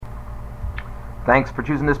Thanks for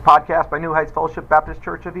choosing this podcast by New Heights Fellowship Baptist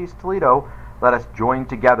Church of East Toledo. Let us join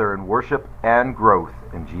together in worship and growth.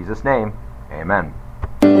 In Jesus' name, amen.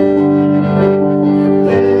 Let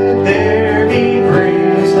there be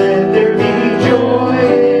praise, let there be joy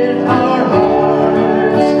in our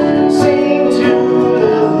hearts. Sing to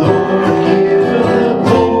the Lord, give the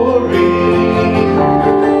glory.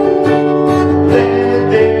 Let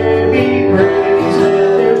there be praise,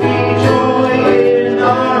 let there be joy in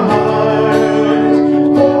our hearts.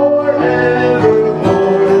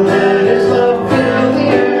 Forevermore, let His love fill the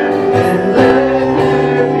earth, and let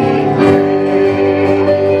there be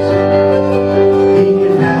praise. He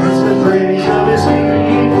inhabits the praise of His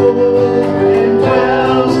people and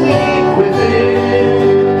dwells deep within.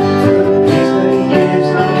 The peace that He gives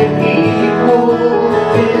not an equal,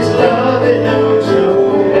 His love it knows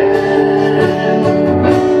no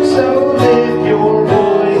end. So lift your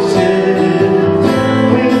voices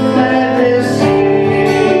with gladness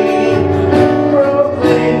sing,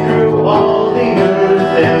 proclaim through all the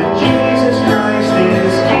earth that Jesus Christ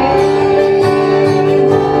is King.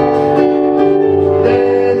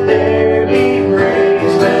 Let there be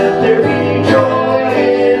praise, let there be joy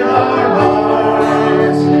in our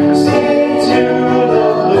hearts. Sing to the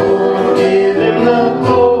Lord, give Him the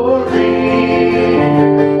glory.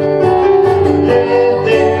 Let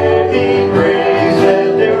there be praise, let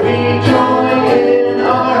there be joy in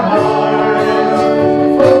our hearts.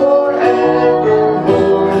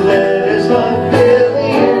 Forevermore, let His love fill the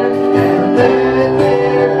earth, and let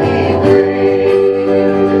there be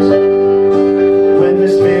praise. When the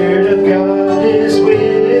Spirit of God is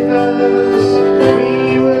with us,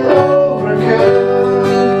 we will overcome.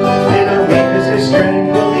 In our weakness, His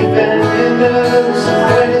strength will defend us.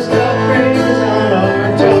 When His love praise on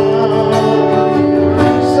our tongue.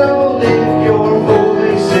 So lift your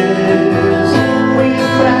voices with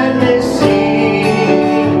gladness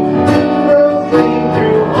sing, proclaim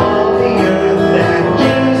through all the earth that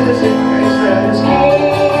Jesus Christ is King.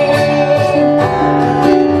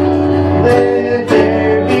 Let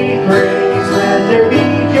there be praise, let there be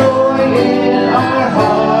joy in our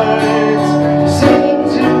hearts. Sing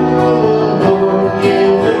to the Lord,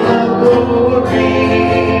 give Him the glory.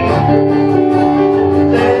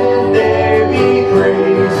 Let there be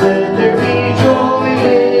praise, let there be joy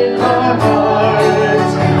in our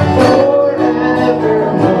hearts.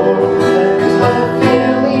 Forevermore, let His love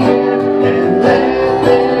fill the earth, and let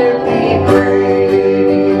there be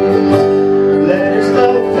praise. Let His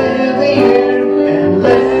love fill the earth, and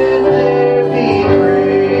let there be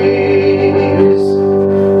praise.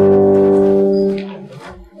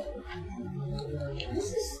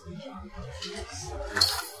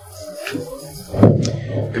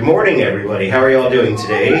 Good morning, everybody. How are you all doing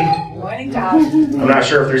today? Morning, Josh. I'm not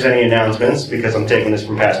sure if there's any announcements because I'm taking this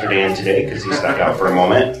from Pastor Dan today because he stuck out for a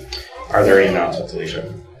moment. Are there any announcements,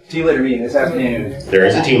 Alicia? Team leader meeting this afternoon. There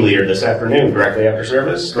is a team leader this afternoon, directly after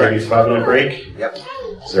service. Maybe 5-minute break. Yep.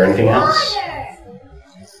 Is there anything else?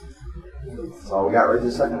 That's all we got right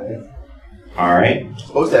this second. All right.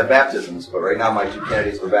 Supposed to have baptisms, but right now my two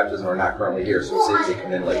candidates for baptism are not currently here, so we'll see if they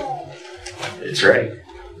come in late. It's ready.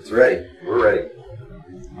 It's ready. We're ready.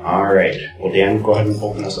 All right. Well, Dan, go ahead and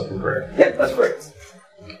open us up in prayer. Yep, that's great.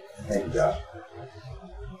 Thank you, Josh.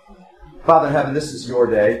 Father in heaven, this is your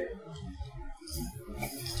day.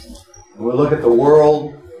 When we look at the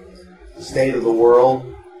world, the state of the world,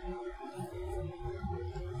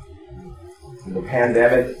 the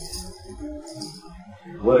pandemic,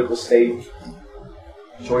 political state,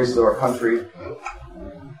 choice of our country,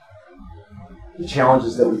 the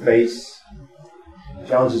challenges that we face,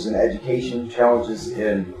 challenges in education, challenges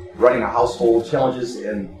in running a household, challenges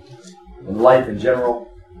in life in general.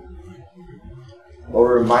 Well,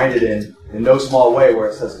 we're reminded in no small way where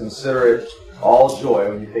it says, consider it all joy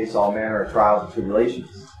when you face all manner of trials and tribulations.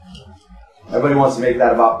 Everybody wants to make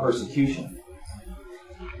that about persecution.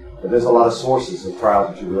 But there's a lot of sources of trials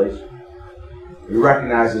and tribulations. We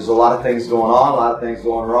recognize there's a lot of things going on, a lot of things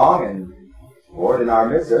going wrong, and Lord, in our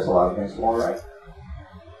midst, there's a lot of things going right.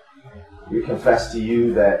 We confess to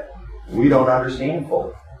you that we don't understand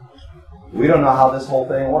fully. We don't know how this whole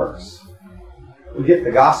thing works. We get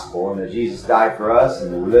the gospel and that Jesus died for us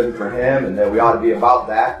and that we're living for Him and that we ought to be about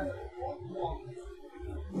that.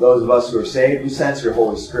 Those of us who are saved, we sense your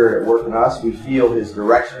Holy Spirit at work in us. We feel His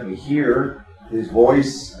direction. We hear His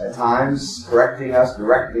voice at times, correcting us,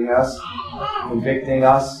 directing us, convicting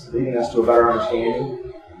us, leading us to a better understanding.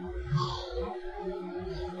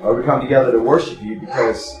 Or we come together to worship you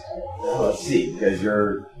because, because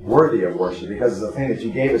you're worthy of worship, because it's the thing that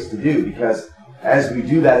you gave us to do, because as we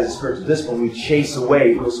do that as a spiritual discipline, we chase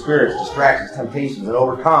away evil spirits, distractions, temptations, and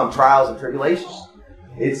overcome trials and tribulations.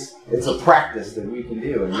 It's a practice that we can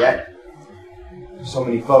do, and yet there's so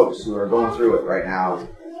many folks who are going through it right now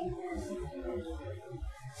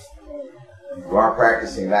who aren't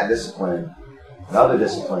practicing that discipline and other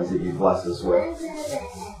disciplines that you've blessed us with.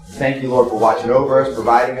 Thank you, Lord, for watching over us,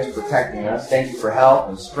 providing us, protecting us. Thank you for help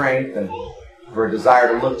and strength and for a desire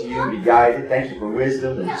to look to you and be guided. Thank you for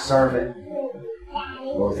wisdom and discernment.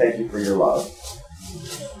 Lord, thank you for your love.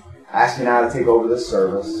 I ask you now to take over this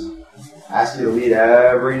service. I ask you to lead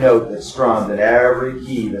every note that's strummed and every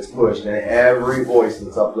key that's pushed and every voice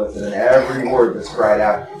that's uplifted and every word that's cried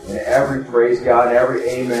out and every praise God and every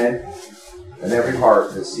amen and every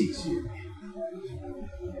heart that seeks you.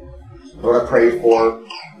 Lord, I pray for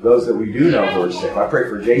those that we do know who are sick. I pray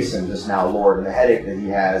for Jason just now, Lord, and the headache that he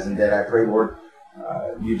has. And then I pray, Lord,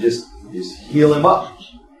 you just heal him up.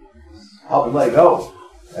 Help him let it go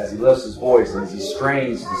as he lifts his voice and as he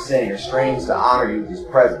strains to sing or strains to honor you with his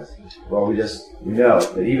presence. Lord, we know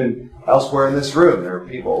that even elsewhere in this room, there are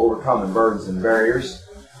people overcoming burdens and barriers,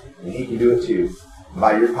 and he can do it too,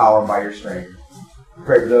 by your power and by your strength. I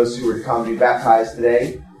pray for those who are to come to be baptized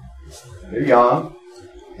today. They're young,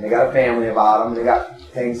 and they got a family about them, they got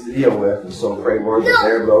things to deal with, and so pray, Lord, that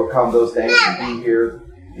they're able to overcome those things and be here,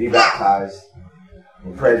 be baptized,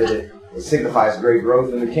 and pray that it signifies great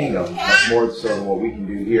growth in the kingdom, much more so than what we can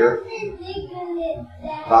do here.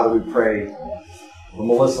 Father, we pray for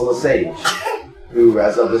Melissa Lesage, who,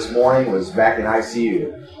 as of this morning, was back in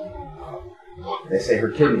ICU. They say her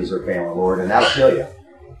kidneys are failing, Lord, and that'll kill you.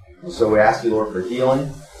 And so we ask you, Lord, for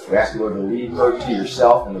healing. We ask you, Lord, to lead her to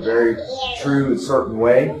yourself in a very true and certain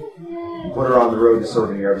way, and put her on the road to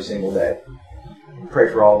serving you every single day. We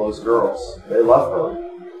pray for all those girls. They love her.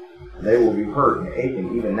 They will be hurt and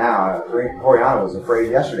aching even now. Coriana was afraid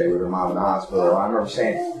yesterday with her mom in the hospital. I remember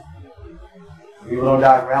saying, people don't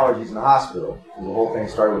die from allergies in the hospital. The whole thing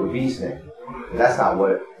started with a bee sting. But that's not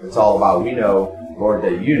what it's all about. We know, Lord,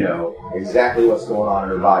 that you know exactly what's going on in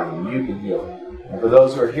her body, and you can heal it. And for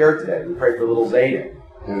those who are here today, we pray for little Zayden,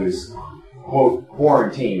 who's, quote,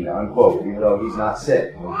 quarantined, unquote, even though he's not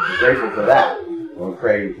sick. And we're grateful for that. And we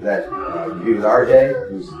pray that you be with RJ,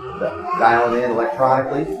 who's dialing in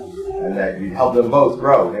electronically, and that you'd help them both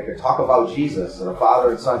grow. They could talk about Jesus, and a father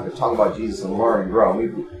and son could talk about Jesus and learn and grow.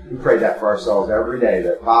 And we pray that for ourselves every day,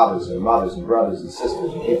 that fathers and mothers and brothers and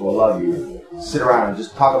sisters and people who love you sit around and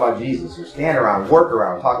just talk about Jesus, or stand around, work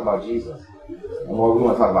around, talk about Jesus. And Lord, we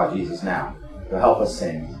want to talk about Jesus now. So help us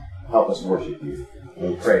sing, help us worship you. And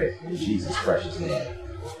we pray it in Jesus' precious name.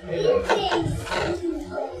 We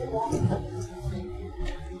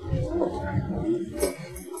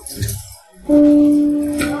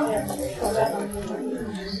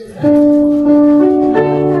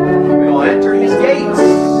will enter his gates.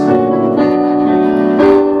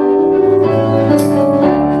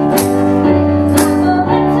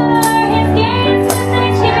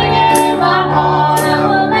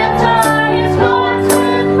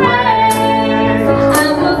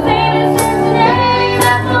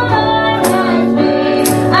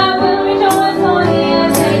 I will rejoice.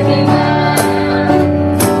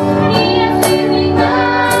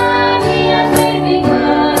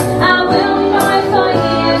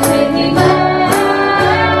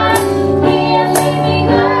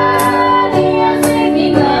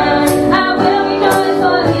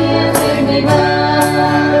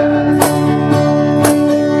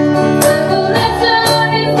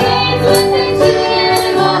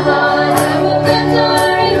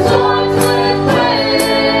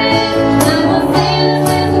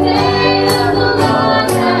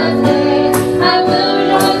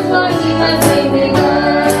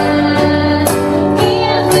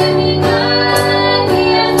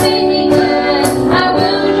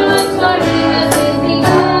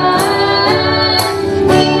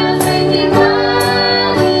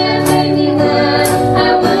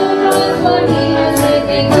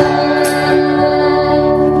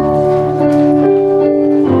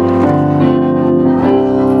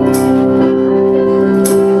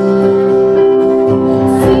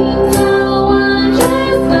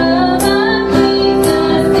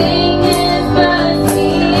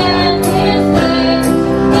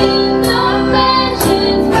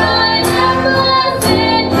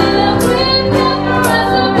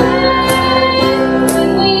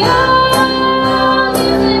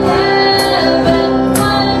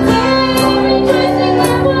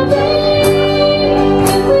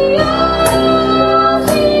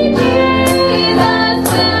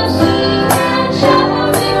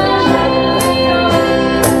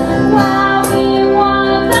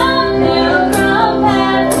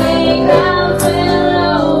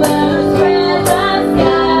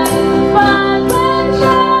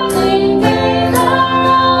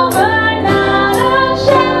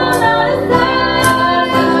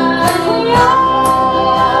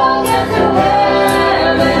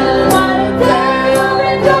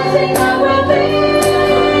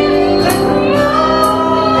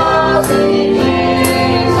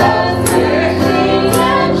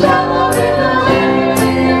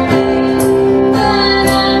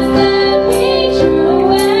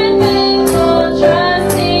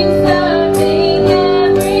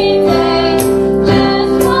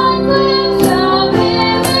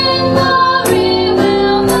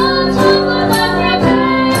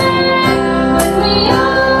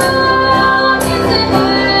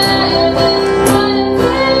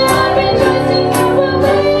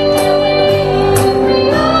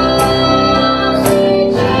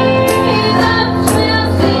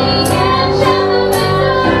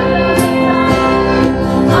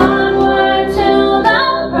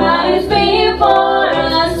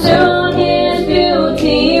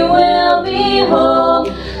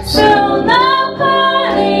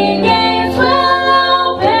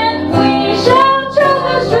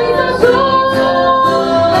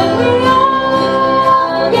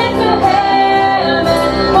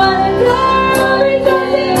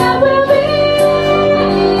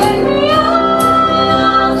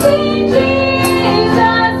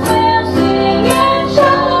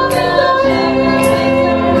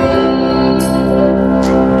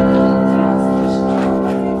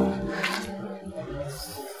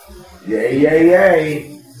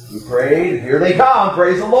 yay. We prayed. Here they come.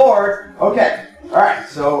 Praise the Lord. Okay. All right.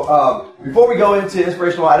 So before we go into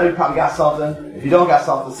inspirational, I know you probably got something. If you don't got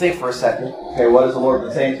something, think for a second. Okay, what has the Lord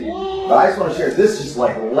been saying to you? But I just want to share. This just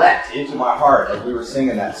like leapt into my heart as we were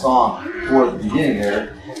singing that song toward the beginning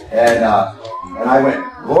there, and I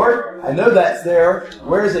went, Lord, I know that's there.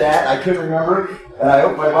 Where is it at? I couldn't remember. And I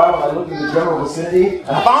opened my Bible, and I looked in the general vicinity, and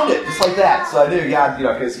I found it, just like that. So I knew, God,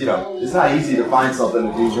 because, it's not easy to find something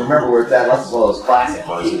if you remember where it's at. That's one of those classic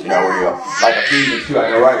verses, where you go, like Ephesians 2,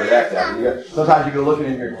 I go right where that's at. Sometimes you go looking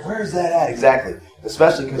in here, where's that at exactly?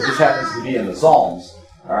 Especially because this happens to be in the Psalms,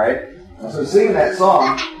 all right? And so singing that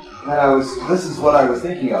song, and this is what I was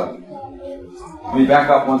thinking of. Let me back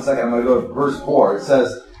up 1 second. I'm going to go to verse 4. It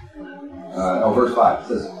says, verse 5. It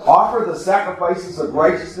says, offer the sacrifices of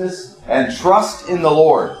righteousness and trust in the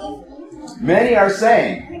Lord. Many are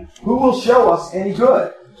saying, who will show us any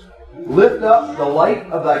good? Lift up the light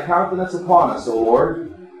of thy countenance upon us, O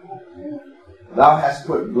Lord. Thou hast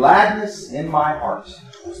put gladness in my heart,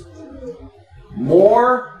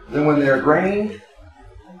 more than when their grain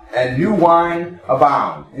and new wine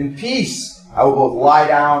abound. In peace I will both lie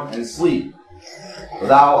down and sleep. For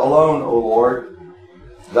thou alone, O Lord,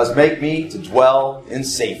 dost make me to dwell in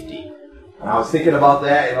safety. And I was thinking about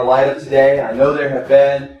that in the light of today. I know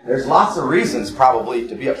there's lots of reasons probably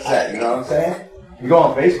to be upset. You know what I'm saying? You go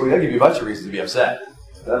on Facebook, they'll give you a bunch of reasons to be upset.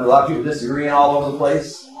 There's a lot of people disagreeing all over the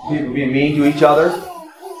place. People being mean to each other.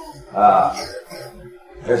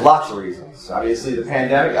 There's lots of reasons. Obviously, the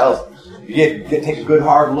pandemic. You take a good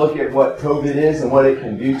hard look at what COVID is and what it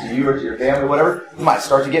can do to you or to your family, whatever. You might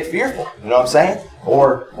start to get fearful. You know what I'm saying?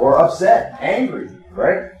 Or upset, angry,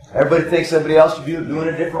 right? Everybody thinks somebody else should be doing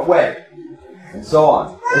it a different way, and so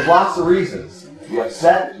on. There's lots of reasons to be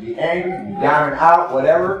upset, to be angry, to be down and out,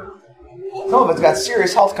 whatever. Some of it's got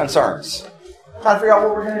serious health concerns. Trying to figure out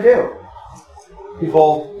what we're going to do.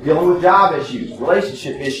 People dealing with job issues,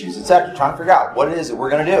 relationship issues, etc. Trying to figure out what it is that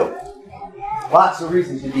we're going to do. Lots of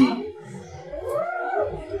reasons to be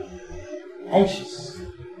anxious,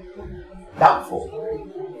 doubtful,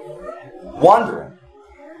 wondering,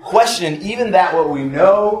 questioning even that what we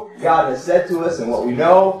know God has said to us and what we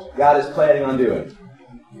know God is planning on doing.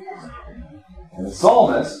 And the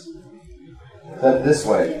psalmist said it this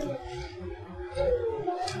way.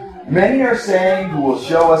 Many are saying, who will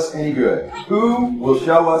show us any good? Who will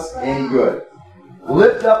show us any good?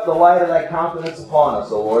 Lift up the light of thy countenance upon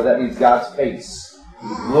us, O Lord. That means God's face.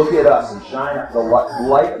 Look at us and shine the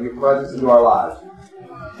light of your presence into our lives.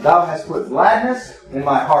 Thou hast put gladness in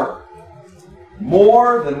my heart,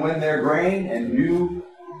 more than when their grain and new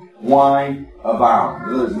wine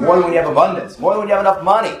abound. There's more than when you have abundance, more than when you have enough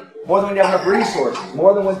money, more than when you have enough resources,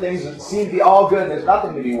 more than when things seem to be all good and there's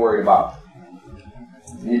nothing to be worried about.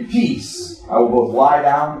 In peace I will both lie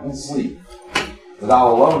down and sleep. For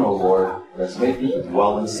thou alone, O Lord, dost make me to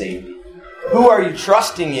dwell in safety. Who are you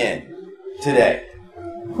trusting in today?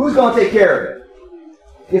 Who's going to take care of it?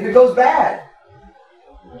 If it goes bad,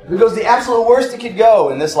 if it goes the absolute worst it could go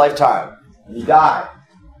in this lifetime, and you die,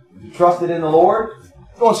 if you trusted in the Lord,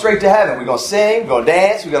 you're going straight to heaven. We're going to sing, we're going to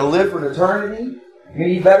dance, we're going to live for an eternity. You're going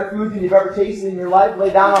to eat better food than you've ever tasted in your life.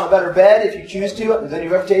 Lay down on a better bed if you choose to than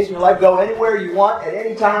you've ever tasted in your life. Go anywhere you want at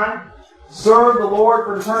any time. Serve the Lord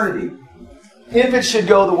for eternity. If it should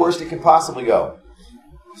go the worst it could possibly go.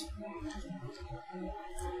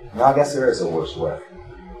 Now, I guess there is a worse way.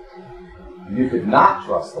 You could not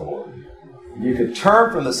trust the Lord. You could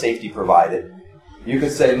turn from the safety provided. You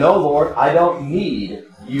could say, no, Lord, I don't need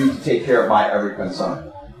you to take care of my every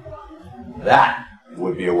concern. That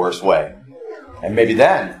would be a worse way. And maybe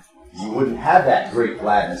then, you wouldn't have that great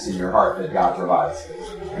gladness in your heart that God provides.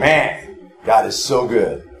 Man, God is so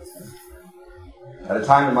good. At a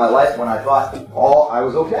time in my life when I thought I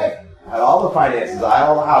was okay. I had all the finances, I had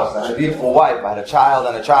all the house, I had a beautiful wife, I had a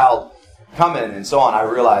child coming, and so on. I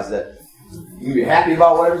realized that you can be happy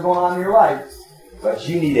about whatever's going on in your life, but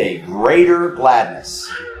you need a greater gladness,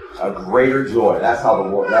 a greater joy. That's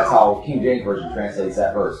how King James Version translates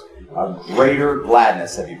that verse. A greater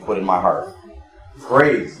gladness have you put in my heart.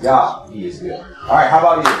 Praise God, He is good. All right, how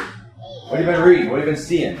about you? What have you been reading? What have you been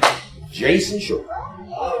seeing? Jason Shore.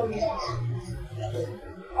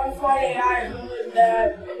 On Friday, I heard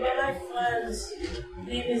that one of my friends'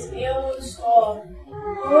 name is Alan Stahl.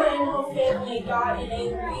 Her and her family got in a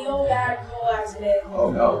real bad car accident.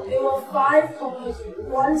 Oh no. There were 5 cars,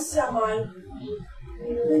 one semi.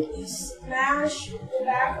 He smashed the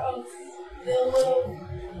back of the little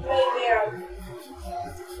gray van.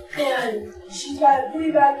 And she's got a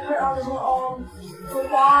pretty bad cut on her arm. Her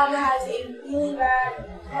mom has a really bad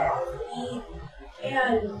cut on her knee.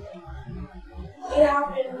 And it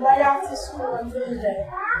happened right after school on Thursday.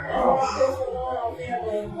 And I want to pray for the whole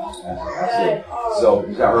family. So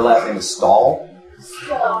her last name is Stahl?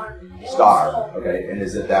 Star. Star. Okay. And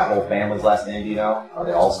is it that whole family's last name, do you know? Are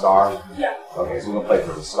they all Star? Yeah. Okay, so we're going to play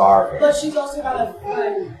for the Star family. But she's also got a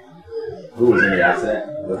friend. Who was in the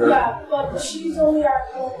accident with her? Yeah, but she's only at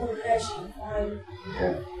home and she's fine.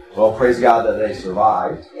 Okay. Well, praise God that they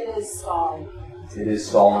survived. It is Star. It is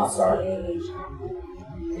Stahl, not Star.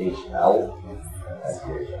 H-L. That's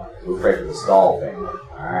good. We'll pray for the Stahl family.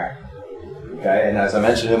 Alright. Okay, and as I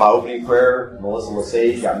mentioned in my opening prayer, Melissa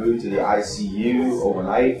Lesage got moved to the ICU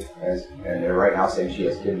overnight, and they're right now saying she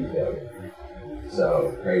has kidney failure.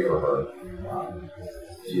 So pray for her.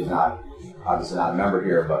 She is not, obviously not a member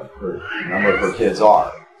here, but a number of her kids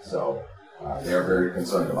are. So they're very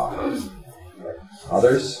concerned about her.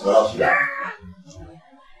 Others? What else you got?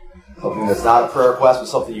 Something that's not a prayer request, but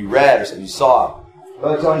something you read or something you saw.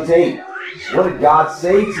 Brother Tony Tate, what did God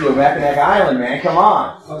say to you on Mackinac Island, man? Come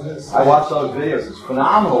on. I watched those videos. It's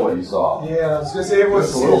phenomenal what you saw. Yeah, I was going to say, everyone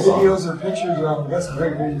see the videos or pictures. That's a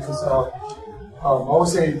great video. Because I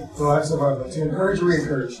always say to the lives of our to encourage or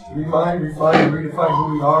re-encourage. To remind, refine, and redefine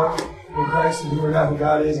who we are in Christ and who we're not, who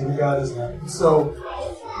God is and who God is not. So,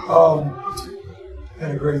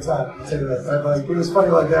 had a great time. I'll tell you that. Like, it was funny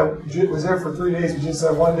like that. Was there for 3 days. We just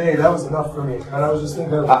said one day. That was enough for me. And I was just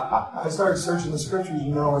thinking of, I started searching the scriptures.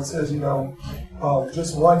 It says,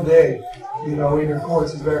 just one day, in your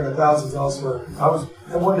courts is better than 1,000 elsewhere.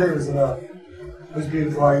 And one day was enough. It was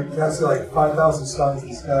beautiful. That's like 5,000 stars in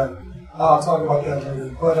the sky. I'll talk about that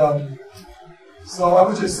later. But so I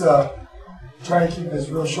was just trying to keep this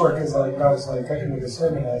real short because I was like, I can make a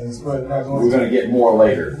sermon out of this, but not going. We're going to get more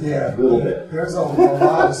later. Yeah, a little bit. There's a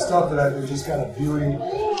lot of stuff that I've been just kind of viewing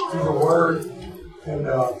through the Word, and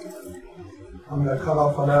I'm going to cut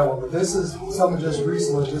off on that one. But this is something just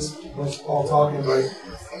recently, just was all talking about.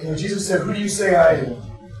 Jesus said, "Who do you say I am?"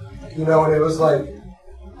 And it was like,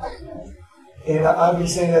 and I've been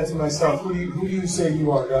saying that to myself. Who do you say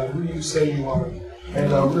you are, God? Who do you say you are?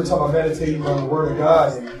 And we were talking about meditating on the Word of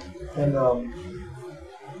God and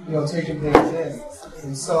taking things in.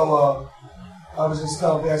 And so I was just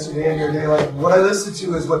telling Pastor Dan the other day, like, what I listen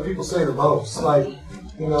to is what people say the most. Like,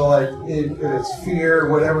 if it's fear,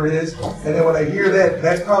 whatever it is. And then when I hear that,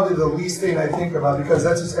 that's probably the least thing I think about because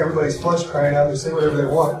that's just everybody's flesh crying out. They say whatever they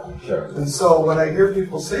want. Sure. And so when I hear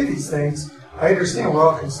people say these things, I understand we're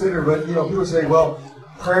all considered, but, people say, well,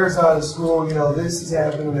 prayer's out of school, this is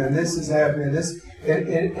happening and this is happening,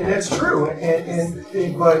 and that's true.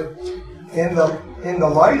 But in the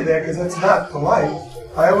light of that, because that's not the light,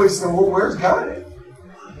 I always say, well, where's God at?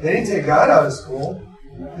 They didn't take God out of school.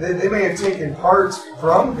 They may have taken parts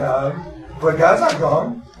from God, but God's not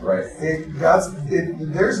gone. Right.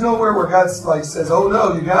 There's nowhere where God says, "Oh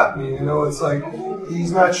no, you got me." It's like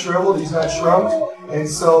He's not shriveled, He's not shrunk, and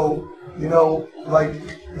so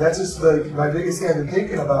that's just my biggest thing I've been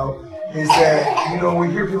thinking about is that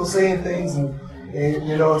we hear people saying things and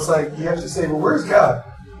it's like you have to say, well, where's God?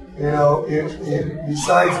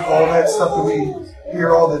 Besides all that stuff that we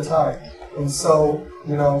hear all the time. And so,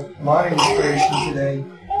 my inspiration today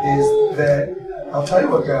is that I'll tell you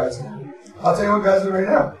what God's doing. I'll tell you what God's doing right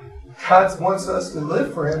now. God wants us to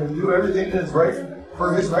live for Him and do everything that is right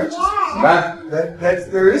for His righteousness.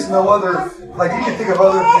 There is no other, you can think of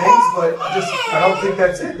other things, but I don't think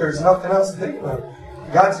that's it. There's nothing else to think about.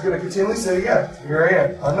 God's going to continually say, yeah, here I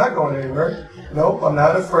am. I'm not going anywhere. Nope, I'm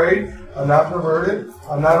not afraid. I'm not perverted.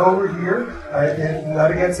 I'm not over here. I'm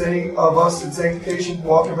not against any of us in sanctification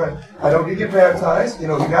walking around. I don't need to get baptized. He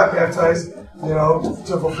got baptized,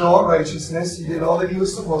 to fulfill all righteousness. He did all that he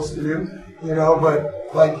was supposed to do,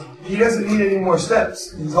 but he doesn't need any more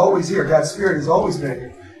steps. He's always here. God's Spirit has always been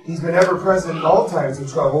here. He's been ever present in all times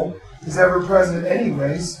of trouble. He's ever present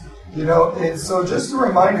anyways, and so just a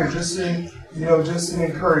reminder, just an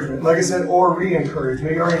encouragement. Like I said, or re-encourage.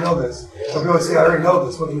 Maybe you already know this. Some people say, I already know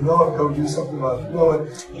this. Well, if you know it, go do something about it. If you know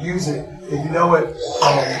it, use it. If you know it,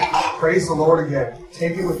 praise the Lord again.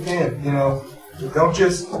 Take it with Him, Don't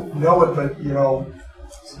just know it, but,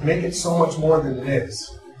 make it so much more than it is.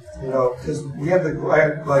 Because we have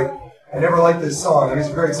I never liked this song. It's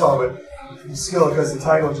a great song, but it's still because the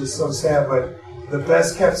title is just so sad, but the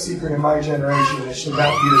best kept secret in my generation, it should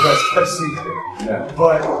not be the best kept secret. Yeah.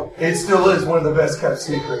 But it still is one of the best kept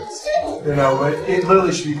secrets. But it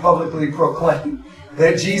literally should be publicly proclaimed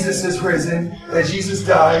that Jesus is risen, that Jesus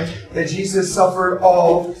died, that Jesus suffered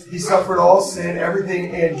all. He suffered all sin,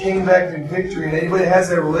 everything, and came back in victory. And anybody that has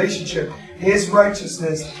that relationship, His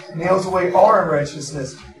righteousness nails away our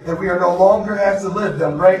unrighteousness. That we are no longer have to live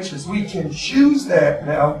unrighteous. We can choose that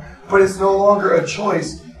now, but it's no longer a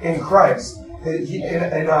choice in Christ.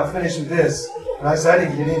 and I'll finish with this. And I said I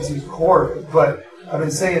didn't get into the core of it, but I've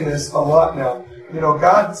been saying this a lot now.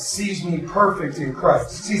 God sees me perfect in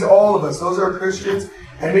Christ. He sees all of us. Those are Christians.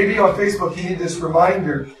 And maybe on Facebook you need this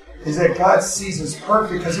reminder, is that God sees us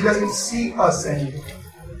perfect because He doesn't see us anymore.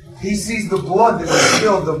 He sees the blood that was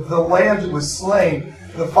spilled, the lamb that was slain.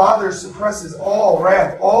 The Father suppresses all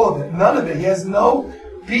wrath, all of it, none of it. He has no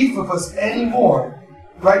beef with us anymore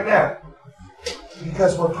right now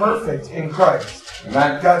because we're perfect in Christ.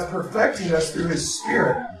 Amen. God's perfecting us through His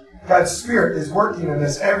Spirit. God's Spirit is working in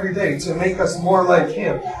us every day to make us more like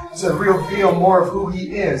Him, to reveal more of who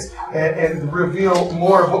He is, and reveal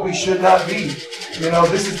more of what we should not be.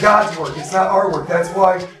 This is God's work. It's not our work. That's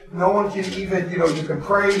why no one can even, you can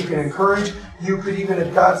pray, you can encourage, you could even,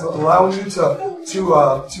 if God's allowing you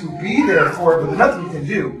to be there for it, but there's nothing you can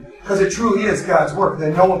do, because it truly is God's work.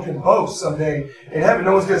 Then no one can boast someday in heaven.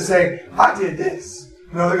 No one's going to say, I did this.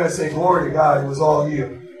 They're going to say, glory to God, it was all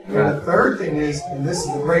you. And the third thing is, and this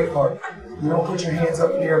is the great part, you don't put your hands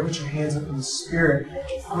up in the air, put your hands up in the Spirit.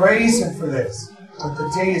 Praise Him for this. But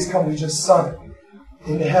the day is coming, we just sung it,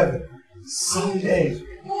 in heaven. Someday,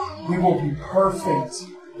 we will be perfect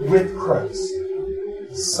with Christ.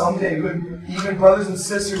 Someday, even brothers and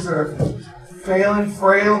sisters that are failing,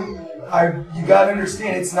 frail, you got to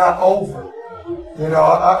understand, it's not over.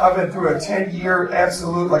 I've been through a 10-year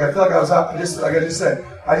absolute, I feel like I was out, like I just said,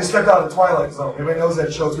 I just stepped out of the Twilight Zone. Everybody knows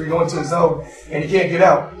that show. It's where you go into a zone and you can't get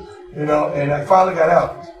out, and I finally got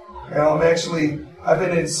out. I've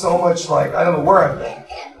been in so much, I don't know where I've been,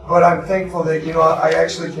 but I'm thankful that, I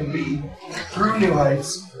actually can be, through New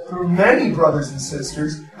Heights, through many brothers and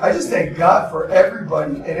sisters. I just thank God for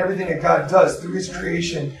everybody and everything that God does through His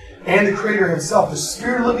creation and the Creator Himself, the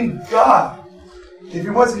Spirit of the living God. If He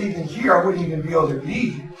wasn't even here, I wouldn't even be able to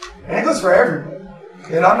be. And it goes for everybody.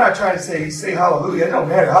 I'm not trying to say hallelujah. It don't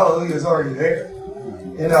matter. Hallelujah is already there.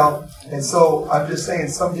 And so I'm just saying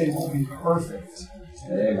someday we'll be perfect.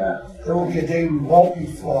 Amen. There will be a day we won't be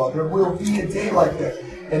flawed. There will be a day like that.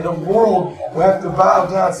 And the world will have to bow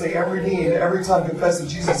down, say every knee, and every time confess that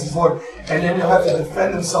Jesus is Lord. And then they'll have to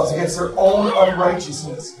defend themselves against their own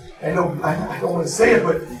unrighteousness. And I don't want to say it,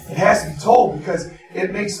 but it has to be told because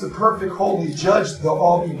it makes the perfect holy judge, they'll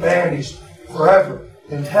all be banished forever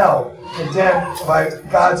in hell, condemned by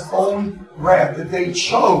God's own wrath that they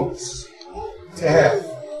chose to have.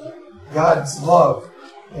 God's love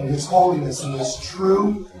and His holiness and His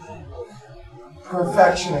true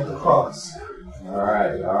perfection at the cross. All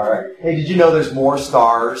right. Hey, did you know there's more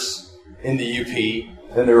stars in the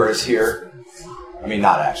UP than there is here? I mean,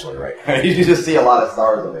 not actually, right? You just see a lot of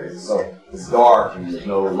stars over there. So it's dark and there's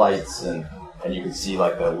no lights, and you can see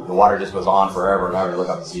the water just goes on forever. And I would look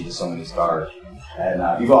up and see just so many stars. And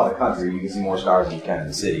if you go out of the country, you can see more stars than you can in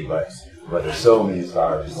the city. But there's so many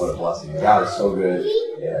stars. What a blessing! God is so good,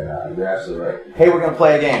 and you're absolutely right. Hey, we're going to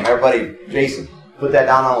play a game. Everybody, Jason, put that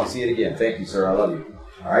down. I want to see it again. Thank you, sir. I love you.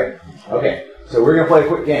 All right. Okay. So we're going to play a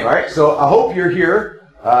quick game. All right. So I hope you're here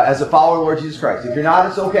as a follower of the Lord Jesus Christ. If you're not,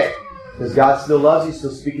 it's okay. Because God still loves you,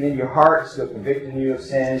 still speaking in your heart, still convicting you of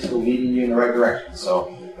sin, still leading you in the right direction.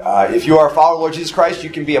 So if you are a follower of Lord Jesus Christ, you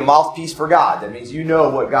can be a mouthpiece for God. That means you know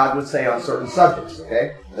what God would say on certain subjects,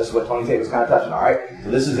 okay? This is what Tony Tate was kind of touching, all right?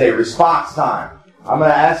 So this is a response time. I'm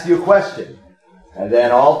going to ask you a question. And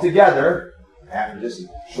then all together, after just a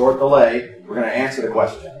short delay, we're going to answer the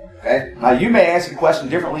question, okay? Now, you may answer the question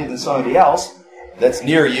differently than somebody else that's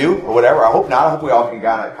near you or whatever. I hope not. I hope we all can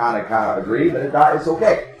kind of agree, but if not, it's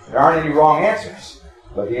okay. There aren't any wrong answers.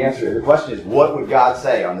 But the question is, what would God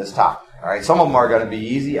say on this topic? All right, some of them are going to be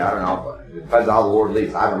easy. I don't know, but it depends on how the Lord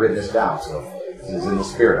leads. I haven't written this down, so this is in the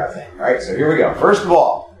Spirit, I think. All right, so here we go. First of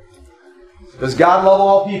all, does God love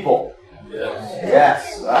all people?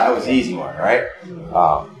 Yes. That was an easy one, right?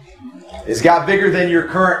 Is God bigger than your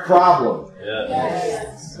current problem?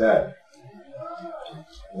 Yes. Okay.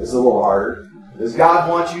 This is a little harder. Does God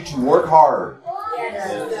want you to work hard?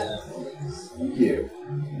 Yes. Thank you.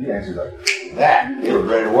 You answered like that. You were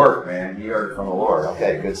ready to work, man. You heard it from the Lord.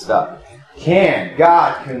 Okay, good stuff. Can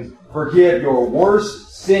God forgive your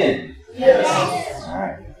worst sin? Yes. All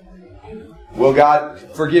right. Will God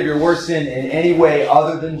forgive your worst sin in any way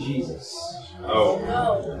other than Jesus?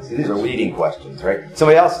 No. See, these are leading questions, right?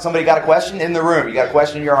 Somebody got a question in the room? You got a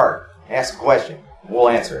question in your heart? Ask a question. We'll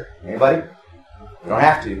answer it. Anybody? You don't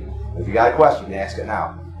have to. If you got a question, you can ask it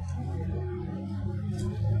now.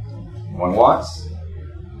 Going once.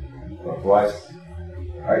 Going twice.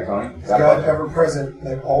 All right, Tony. Is God ever present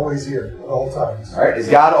and always here at all times? All right. Is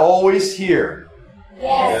God always here?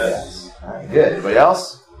 Yes. All right, good. Anybody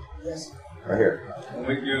else? Yes. Right here. And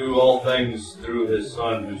we do all things through His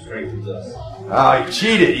Son who strengthens us. Oh, you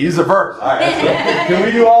cheated. You used a verse. All right, that's good. Can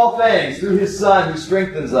we do all things through His Son who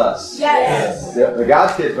strengthens us? Yes. The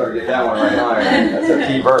God's kids better get that one right on. That's a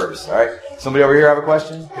key verse. All right. Somebody over here have a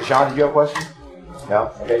question? Kashawn, did you have a question?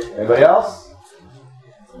 No? Okay. Anybody else?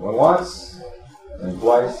 Going once? And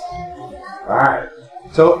twice? All right.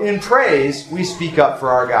 So in praise, we speak up for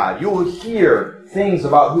our God. You will hear things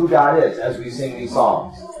about who God is as we sing these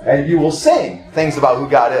songs. And you will sing things about who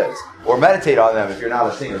God is. Or meditate on them if you're not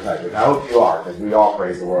a singer type. And I hope you are, because we all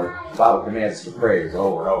praise the Lord. The Bible commands us to praise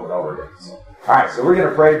over and over and over again. So, all right, so we're going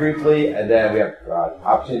to pray briefly, and then we have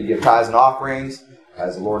opportunity to give tithes and offerings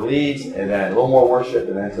as the Lord leads, and then a little more worship,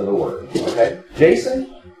 and then to the Word. Okay?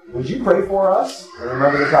 Jason, would you pray for us and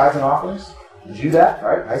remember the tithes and offerings? Would you do that? All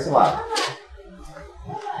right, nice and loud.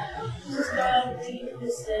 Jesus, God, we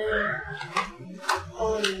understand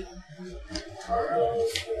our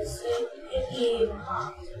brothers for the sick in need.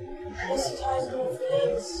 Desensitize no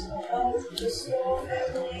things, help the small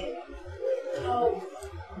family, help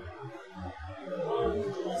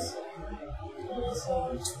bless all those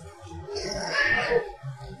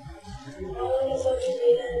other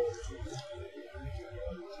needed.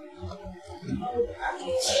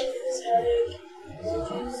 Jason for this headache. In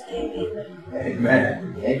Jesus' name, amen.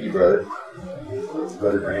 Amen. Thank you, brother.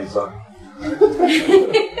 Brother grandson.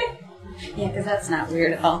 Yeah, because that's not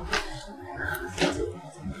weird at all.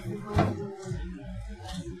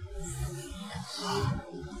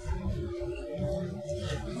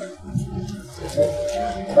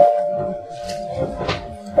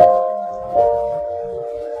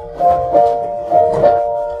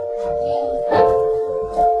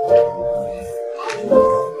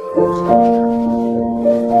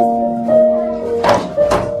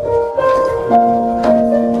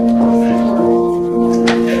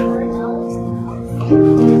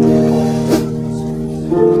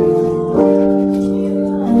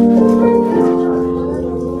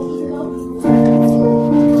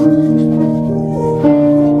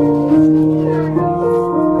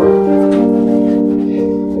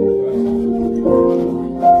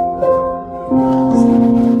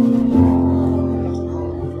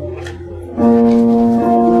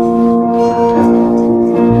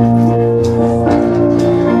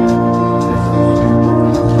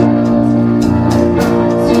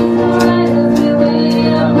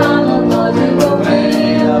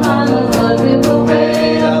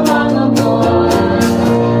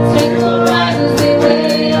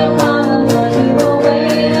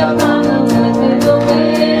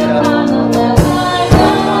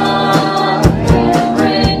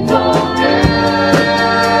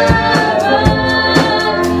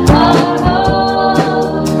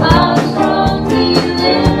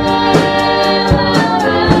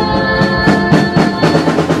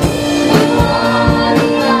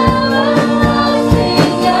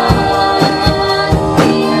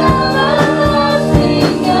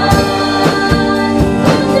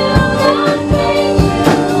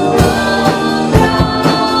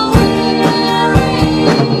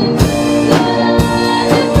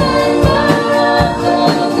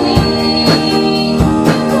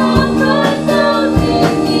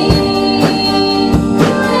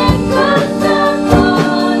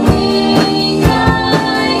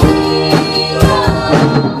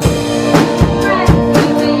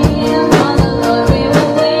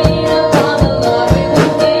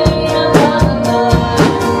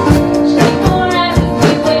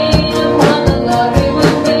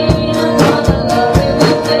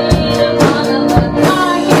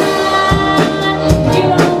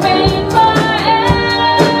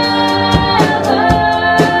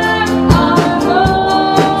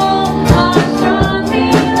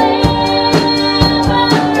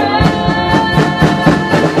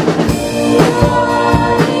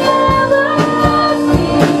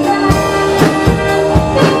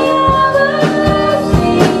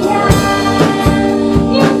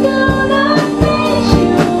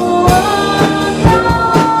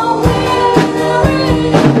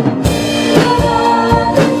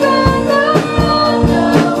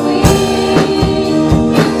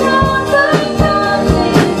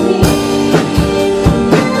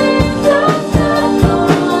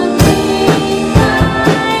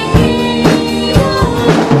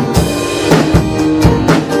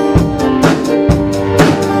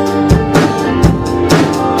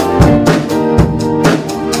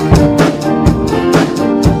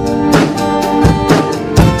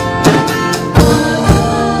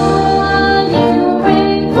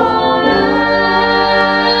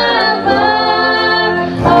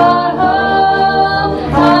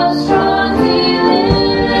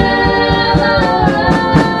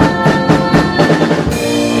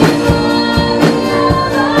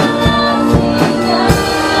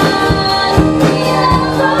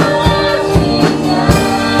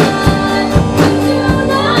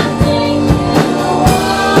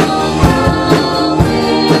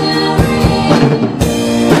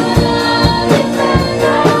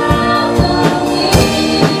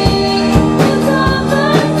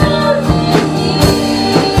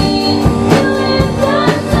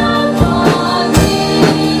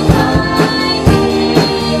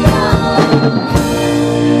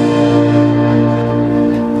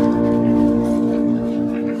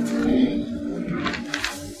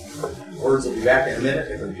 a minute.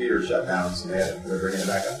 The computer shut down, so they're bringing it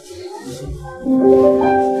back up.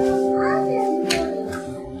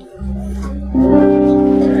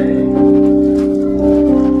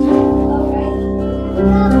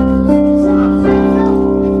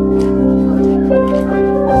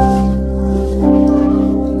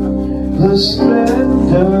 The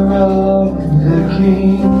splendor of the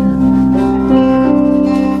King,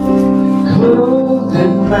 clothed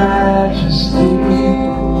in majesty,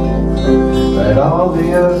 let all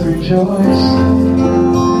the earth rejoice,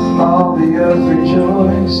 all the earth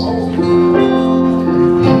rejoice.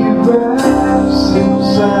 He wraps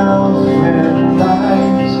himself in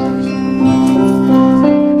light,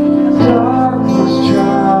 darkness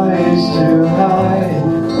tries to hide,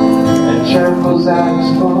 and trembles at his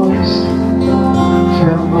voice,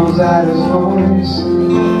 trembles at his voice.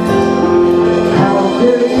 How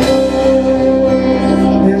great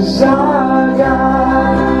is our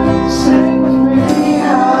God? Sing with me,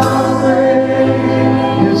 how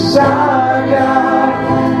great is our God?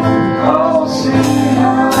 Oh, sing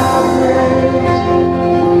how great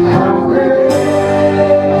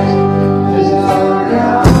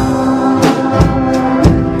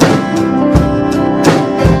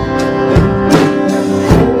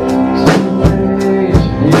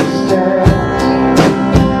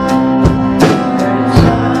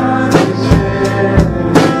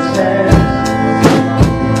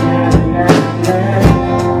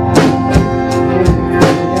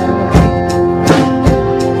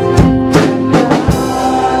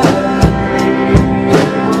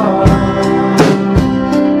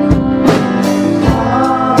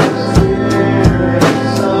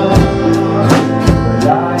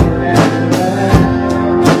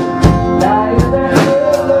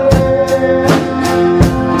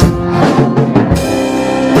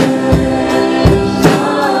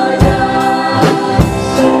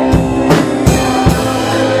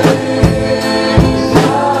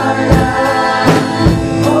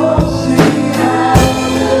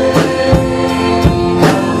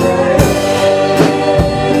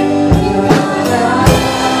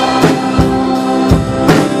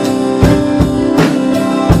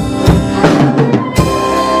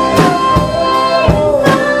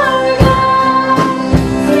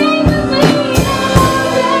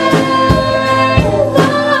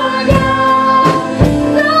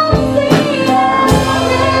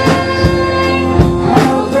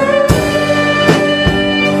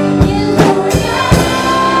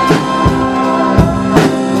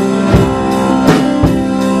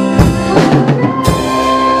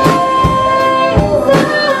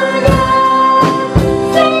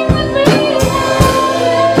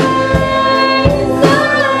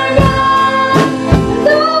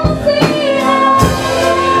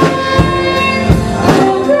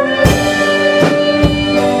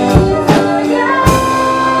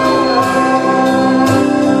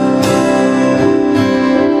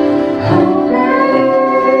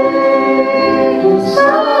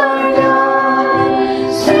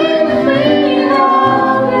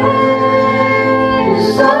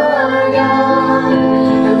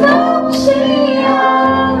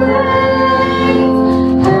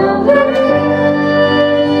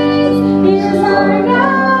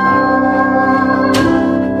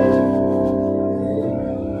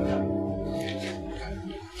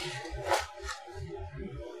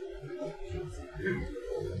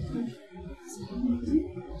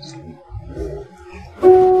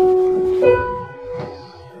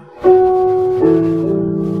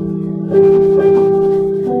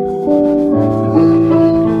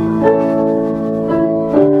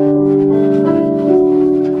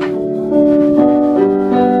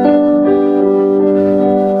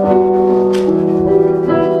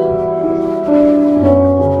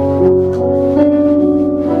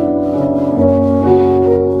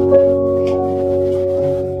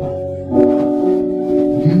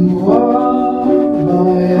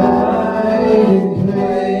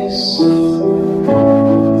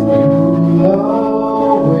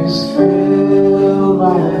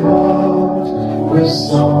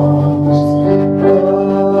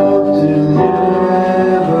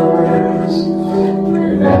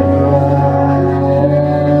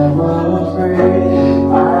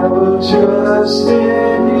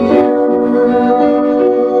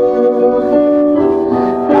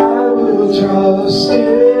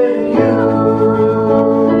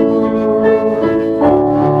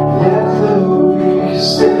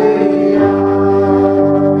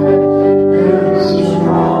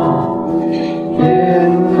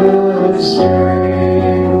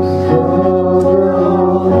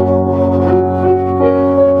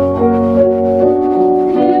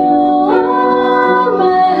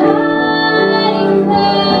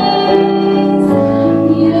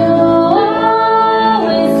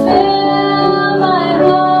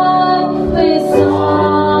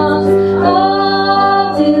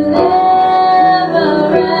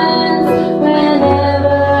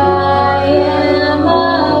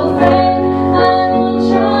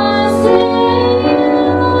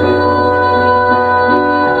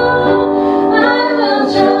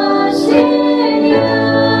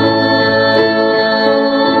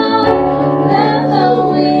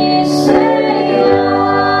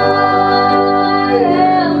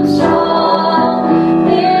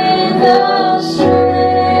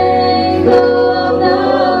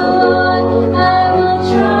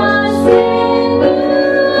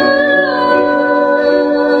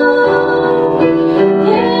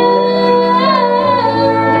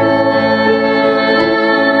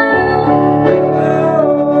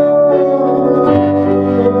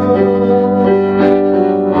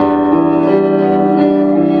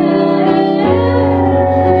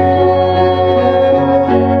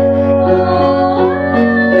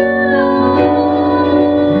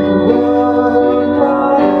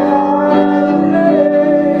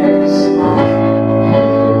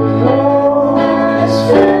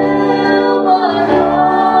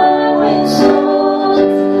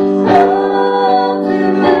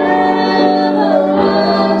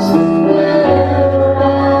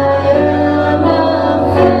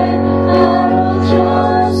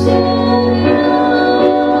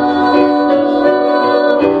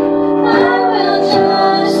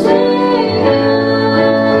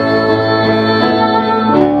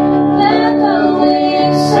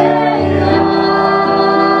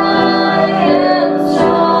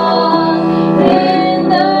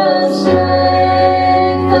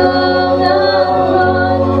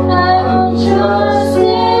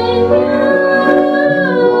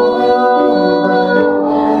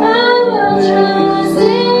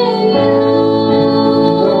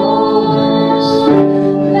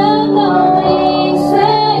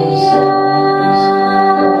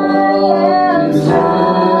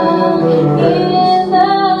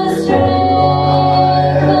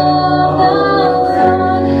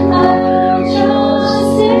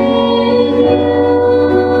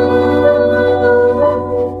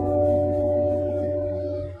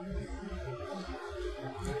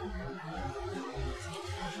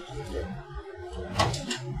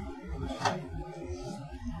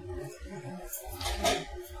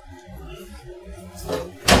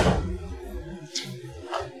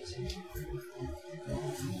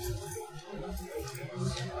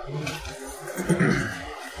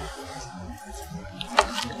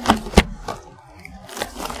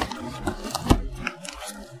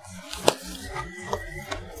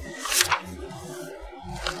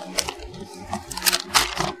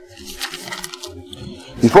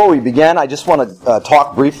Before we begin, I just want to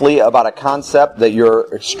talk briefly about a concept that you're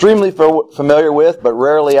extremely familiar with but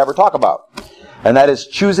rarely ever talk about, and that is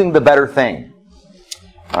choosing the better thing.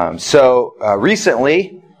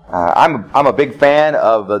 Recently, I'm a big fan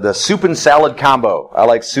of the soup and salad combo. I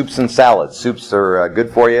like soups and salads. Soups are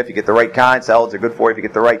good for you if you get the right kind. Salads are good for you if you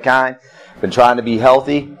get the right kind. Been trying to be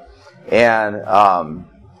healthy, and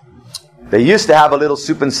they used to have a little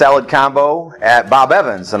soup and salad combo at Bob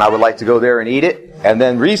Evans, and I would like to go there and eat it. And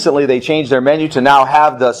then recently they changed their menu to now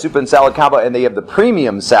have the soup and salad combo, and they have the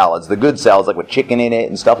premium salads, the good salads, like with chicken in it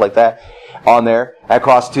and stuff like that on there. That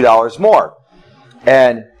costs $2 more.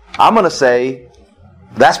 And I'm going to say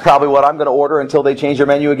that's probably what I'm going to order until they change their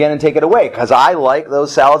menu again and take it away, because I like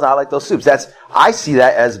those salads and I like those soups. I see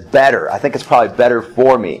that as better. I think it's probably better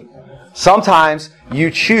for me. Sometimes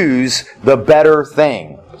you choose the better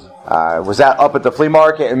thing. Was that up at the flea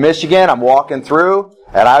market in Michigan? I'm walking through,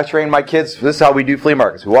 and I train my kids. This is how we do flea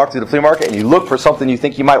markets. We walk through the flea market, and you look for something you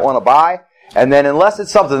think you might want to buy, and then unless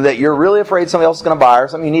it's something that you're really afraid somebody else is going to buy, or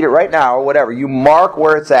something you need it right now, or whatever, you mark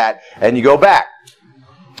where it's at, and you go back.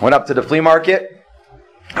 Went up to the flea market.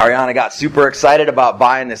 Ariana got super excited about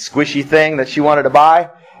buying this squishy thing that she wanted to buy.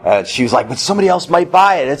 She was like, but somebody else might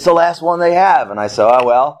buy it. It's the last one they have. And I said, oh,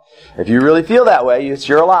 well, if you really feel that way, it's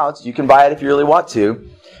your allowance. You can buy it if you really want to.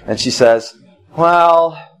 And she says,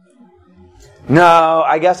 well, no,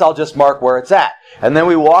 I guess I'll just mark where it's at. And then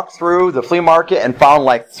we walked through the flea market and found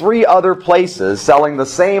like 3 other places selling the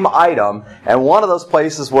same item, and one of those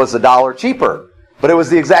places was $1 cheaper. But it was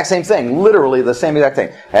the exact same thing, literally the same exact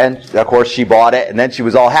thing. And of course she bought it, and then she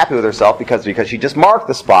was all happy with herself because she just marked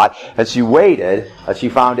the spot, and she waited, and she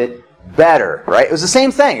found it better, right? It was the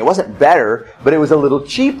same thing. It wasn't better, but it was a little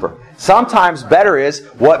cheaper. Sometimes better is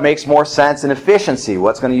what makes more sense in efficiency,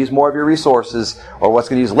 what's going to use more of your resources, or what's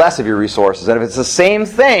going to use less of your resources. And if it's the same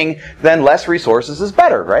thing, then less resources is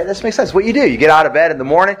better, right? This makes sense. What you do, you get out of bed in the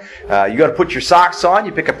morning, you got to put your socks on,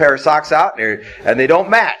 you pick a pair of socks out, and they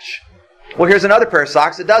don't match. Well, here's another pair of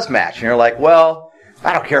socks that does match. And you're like, well,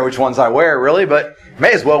 I don't care which ones I wear, really, but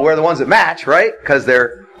may as well wear the ones that match, right? Because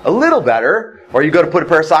they're a little better. Or you go to put a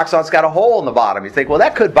pair of socks on, it's got a hole in the bottom. You think, well,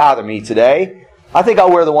 that could bother me today. I think I'll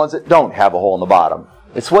wear the ones that don't have a hole in the bottom.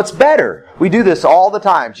 It's what's better. We do this all the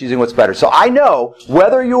time, choosing what's better. So I know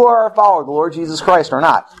whether you are a follower of the Lord Jesus Christ or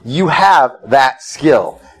not, you have that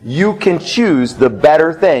skill. You can choose the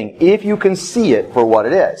better thing if you can see it for what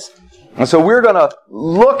it is. And so we're going to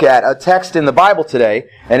look at a text in the Bible today,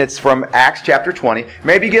 and it's from Acts chapter 20.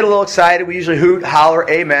 Maybe you get a little excited. We usually hoot, holler,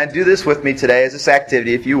 amen. Do this with me today as this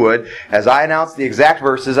activity, if you would. As I announce the exact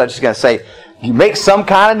verses, I'm just going to say, you make some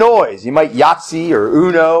kind of noise. You might Yahtzee or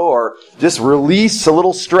Uno or just release a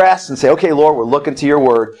little stress and say, okay, Lord, we're looking to your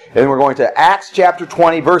word. And we're going to Acts chapter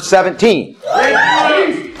 20, verse 17.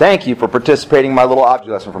 Thank you for participating in my little object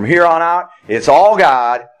lesson. From here on out, it's all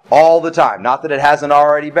God. All the time. Not that it hasn't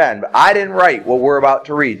already been, but I didn't write what we're about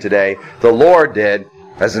to read today. The Lord did,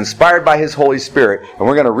 as inspired by His Holy Spirit. And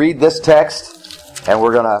we're going to read this text, and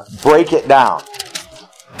we're going to break it down.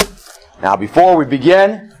 Now, before we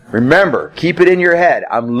begin, remember, keep it in your head.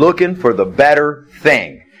 I'm looking for the better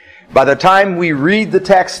thing. By the time we read the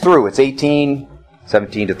text through, it's 17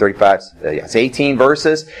 to 35, it's 18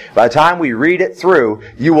 verses. By the time we read it through,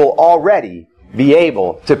 you will already be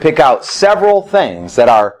able to pick out several things that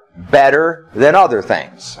are better than other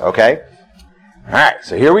things, okay? All right,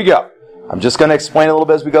 so here we go. I'm just going to explain a little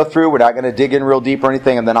bit as we go through. We're not going to dig in real deep or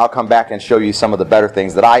anything, and then I'll come back and show you some of the better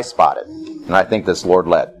things that I spotted. And I think this Lord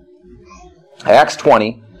led. Acts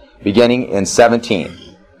 20, beginning in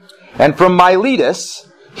 17. And from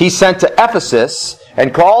Miletus he sent to Ephesus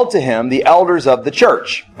and called to him the elders of the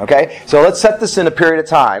church. Okay, so let's set this in a period of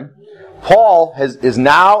time. Paul is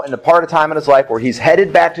now in a part of time in his life where he's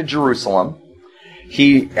headed back to Jerusalem.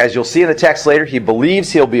 He, as you'll see in the text later, he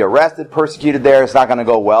believes he'll be arrested, persecuted there. It's not going to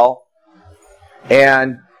go well.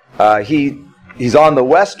 And he's on the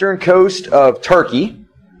western coast of Turkey,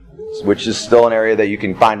 which is still an area that you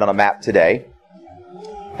can find on a map today.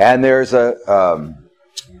 And there's a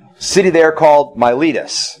city there called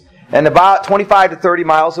Miletus. And about 25 to 30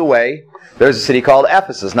 miles away, there's a city called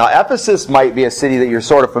Ephesus. Now, Ephesus might be a city that you're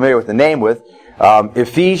sort of familiar with the name with.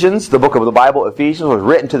 Ephesians, the book of the Bible, Ephesians, was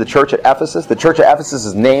written to the church at Ephesus. The church at Ephesus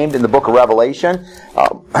is named in the book of Revelation,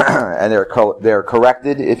 and they're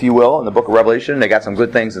corrected, if you will, in the book of Revelation. They got some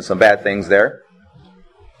good things and some bad things there.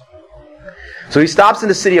 So he stops in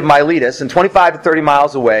the city of Miletus, and 25 to 30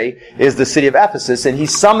 miles away is the city of Ephesus, and he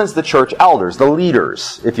summons the church elders, the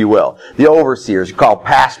leaders, if you will, the overseers, you call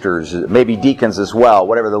pastors, maybe deacons as well,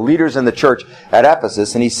 whatever, the leaders in the church at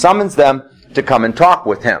Ephesus, and he summons them to come and talk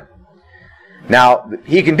with him. Now,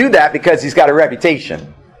 he can do that because he's got a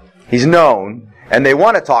reputation. He's known, and they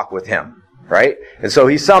want to talk with him, right? And so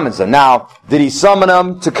he summons them. Now, did he summon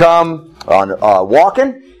them to come on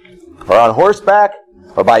walking, or on horseback,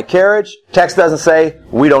 or by carriage? Text doesn't say.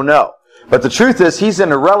 We don't know. But the truth is, he's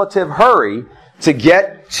in a relative hurry to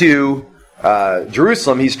get to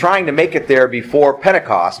Jerusalem. He's trying to make it there before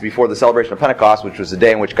Pentecost, before the celebration of Pentecost, which was the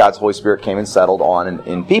day in which God's Holy Spirit came and settled on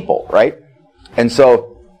in people, right? And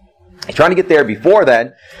so he's trying to get there before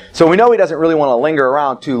then. So we know he doesn't really want to linger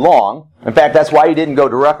around too long. In fact, that's why he didn't go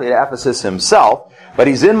directly to Ephesus himself. But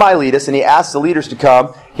he's in Miletus, and he asks the leaders to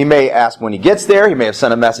come. He may ask when he gets there. He may have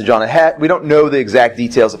sent a message on ahead. We don't know the exact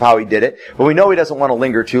details of how he did it, but we know he doesn't want to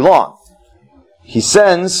linger too long. He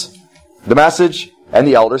sends the message, and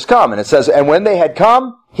the elders come. And it says, and when they had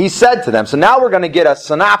come, he said to them. So now we're going to get a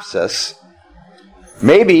synopsis,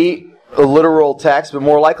 maybe a literal text, but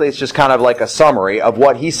more likely it's just kind of like a summary of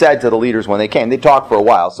what he said to the leaders when they came. They talked for a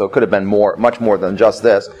while, so it could have been much more than just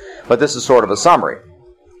this, but this is sort of a summary.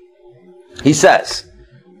 He says,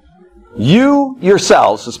 you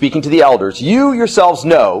yourselves, so speaking to the elders, you yourselves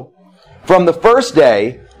know from the first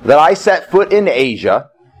day that I set foot in Asia,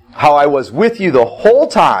 how I was with you the whole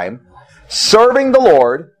time, serving the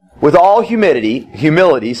Lord with all humility,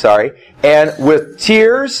 and with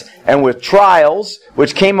tears and with trials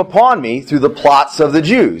which came upon me through the plots of the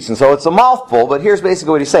Jews. And so it's a mouthful, but here's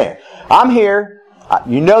basically what he's saying. I'm here.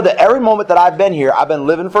 You know that every moment that I've been here, I've been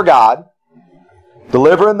living for God,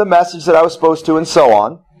 delivering the message that I was supposed to, and so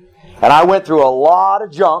on. And I went through a lot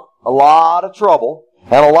of junk, a lot of trouble,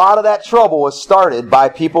 and a lot of that trouble was started by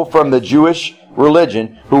people from the Jewish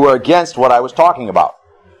religion who were against what I was talking about.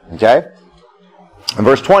 Okay? In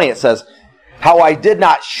verse 20 it says, how I did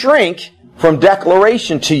not shrink from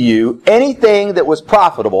declaration to you anything that was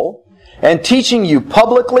profitable, and teaching you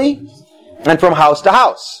publicly and from house to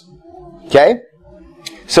house. Okay?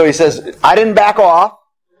 So he says, I didn't back off.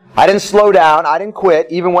 I didn't slow down. I didn't quit,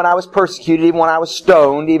 even when I was persecuted, even when I was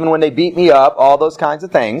stoned, even when they beat me up, all those kinds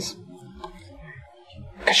of things.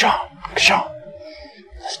 Kashawn.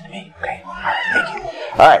 Listen to me. Okay. All right. Thank you.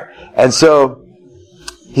 All right. And so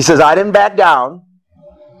he says, I didn't back down.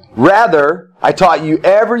 Rather, I taught you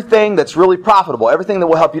everything that's really profitable, everything that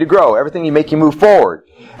will help you to grow, everything that make you move forward.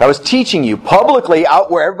 I was teaching you publicly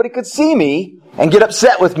out where everybody could see me and get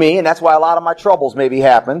upset with me, and that's why a lot of my troubles maybe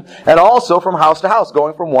happened, and also from house to house,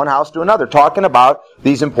 going from one house to another, talking about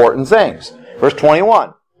these important things. Verse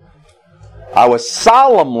 21. I was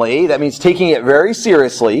solemnly, that means taking it very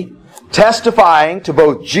seriously, testifying to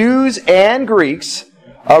both Jews and Greeks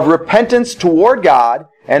of repentance toward God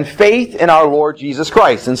and faith in our Lord Jesus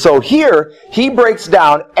Christ. And so here, he breaks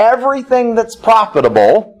down everything that's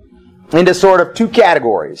profitable into sort of two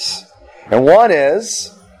categories. And one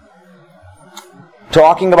is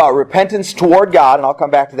talking about repentance toward God, and I'll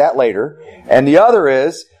come back to that later. And the other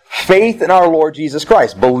is faith in our Lord Jesus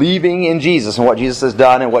Christ, believing in Jesus and what Jesus has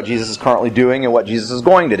done and what Jesus is currently doing and what Jesus is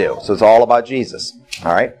going to do. So it's all about Jesus.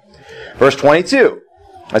 All right? Verse 22.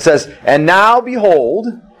 It says, and now behold,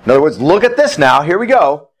 in other words, look at this now, here we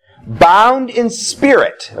go, bound in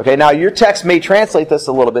spirit. Okay, now your text may translate this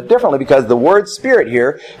a little bit differently because the word spirit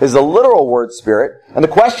here is the literal word spirit. And the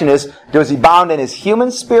question is, was he bound in his human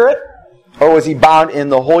spirit, or was he bound in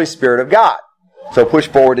the Holy Spirit of God? So push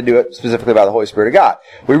forward to do it specifically by the Holy Spirit of God.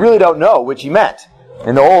 We really don't know which he meant.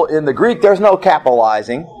 In the Greek, there's no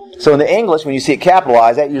capitalizing. So in the English, when you see it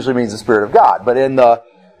capitalized, that usually means the Spirit of God. But in the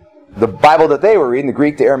Bible that they were reading, the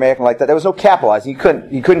Greek, the Aramaic, and like that, there was no capitalizing.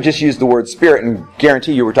 You couldn't just use the word Spirit and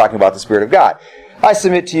guarantee you were talking about the Spirit of God. I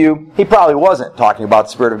submit to you, he probably wasn't talking about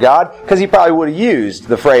the Spirit of God, because he probably would have used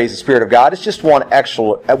the phrase the Spirit of God. It's just one extra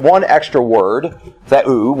word,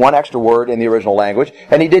 one extra word in the original language,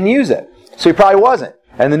 and he didn't use it. So he probably wasn't.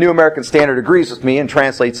 And the New American Standard agrees with me and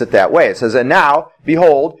translates it that way. It says, and now,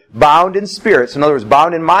 behold, bound in spirit. So in other words,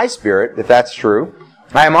 bound in my spirit, if that's true.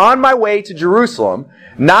 I am on my way to Jerusalem,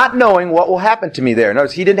 not knowing what will happen to me there.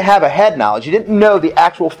 Notice, he didn't have a head knowledge. He didn't know the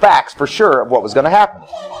actual facts for sure of what was going to happen.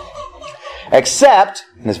 Except,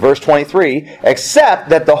 in this verse 23, except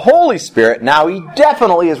that the Holy Spirit, now he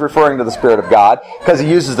definitely is referring to the Spirit of God, because he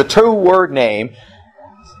uses the two-word name,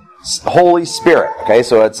 Holy Spirit. Okay,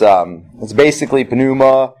 so it's basically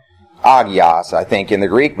pneuma agios, I think, in the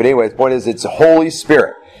Greek. But anyway, the point is it's Holy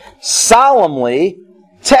Spirit. Solemnly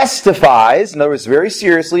testifies, in other words, very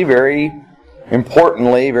seriously, very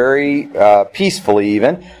importantly, very peacefully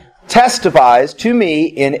even, testifies to me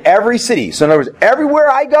in every city. So in other words, everywhere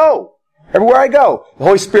I go, the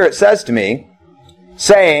Holy Spirit says to me,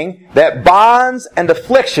 saying that bonds and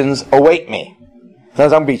afflictions await me. So I'm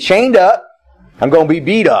going to be chained up, I'm going to be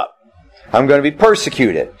beat up, I'm going to be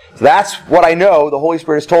persecuted. So that's what I know the Holy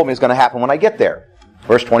Spirit has told me is going to happen when I get there.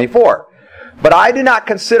 Verse 24. But I do not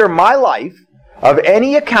consider my life of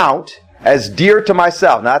any account as dear to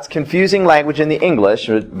myself. Now that's confusing language in the English,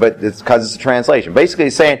 but it's because it's a translation. Basically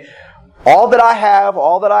it's saying, all that I have,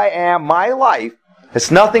 all that I am, my life,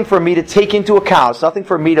 it's nothing for me to take into account. It's nothing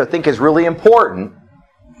for me to think is really important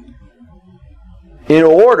in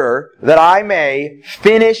order that I may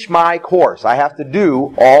finish my course. I have to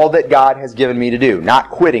do all that God has given me to do, not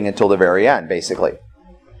quitting until the very end, basically.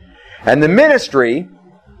 And the ministry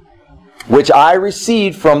which I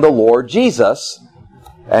received from the Lord Jesus,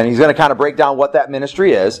 and he's going to kind of break down what that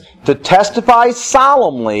ministry is, to testify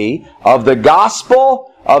solemnly of the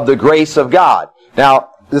gospel of the grace of God.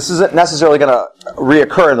 Now, this isn't necessarily going to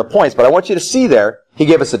reoccur in the points, but I want you to see there, he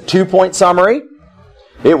gave us a 2-point summary.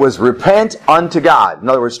 It was repent unto God. In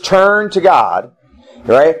other words, turn to God,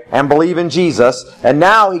 right, and believe in Jesus. And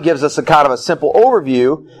now he gives us a kind of a simple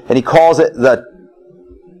overview, and he calls it the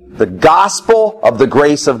gospel of the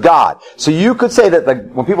grace of God. So you could say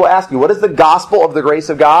that when people ask you, what is the gospel of the grace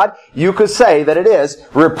of God? You could say that it is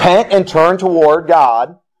repent and turn toward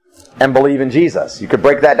God and believe in Jesus. You could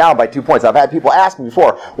break that down by 2 points. I've had people ask me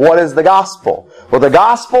before, what is the gospel? Well, the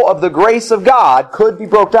gospel of the grace of God could be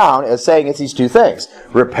broke down as saying it's these two things.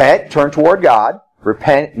 Repent, turn toward God.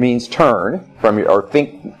 Repent means turn from or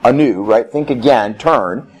think anew, right? Think again,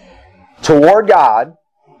 turn toward God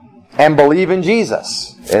and believe in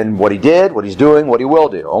Jesus and what he did, what he's doing, what he will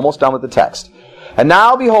do. Almost done with the text. And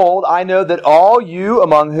now behold, I know that all you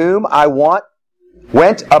among whom I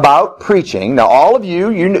went about preaching. Now all of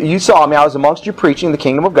you saw me, I was amongst you preaching the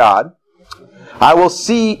kingdom of God. Will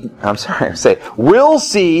see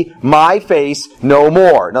my face no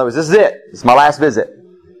more. In other words, this is it. This is my last visit.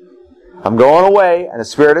 I'm going away, and the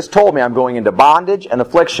Spirit has told me I'm going into bondage and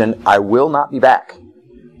affliction. I will not be back.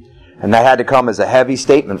 And that had to come as a heavy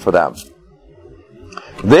statement for them.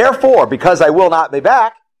 Therefore, because I will not be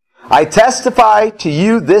back, I testify to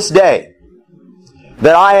you this day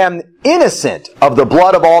that I am innocent of the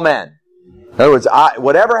blood of all men. In other words,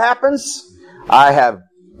 whatever happens, I have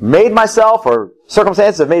made myself, or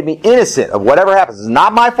circumstances have made me innocent of whatever happens. It's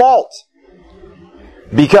not my fault.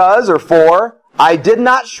 For I did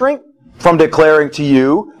not shrink from declaring to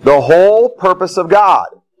you the whole purpose of God.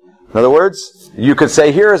 In other words, you could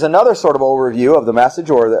say here is another sort of overview of the message,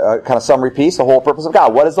 or the kind of summary piece, the whole purpose of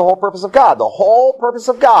God. What is the whole purpose of God? The whole purpose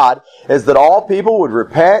of God is that all people would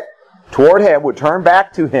repent toward him, would turn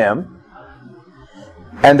back to him,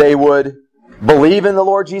 and they would believe in the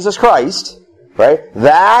Lord Jesus Christ, right?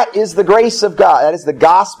 That is the grace of God. That is the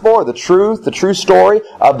gospel, or the true story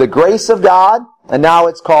of the grace of God. And now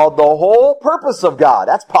it's called the whole purpose of God.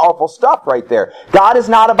 That's powerful stuff right there. God is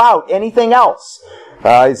not about anything else.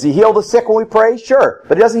 Does he heal the sick when we pray? Sure.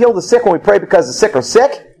 But he doesn't heal the sick when we pray because the sick are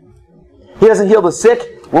sick. He doesn't heal the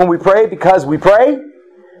sick when we pray because we pray.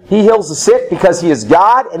 He heals the sick because he is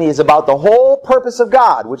God, and he is about the whole purpose of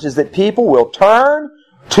God, which is that people will turn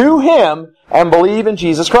to him and believe in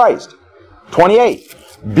Jesus Christ. 28.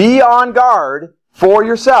 Be on guard for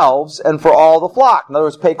yourselves and for all the flock. In other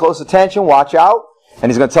words, pay close attention, watch out.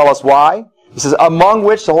 And he's going to tell us why. He says, among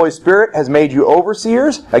which the Holy Spirit has made you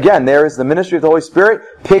overseers. Again, there is the ministry of the Holy Spirit,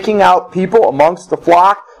 picking out people amongst the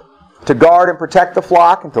flock to guard and protect the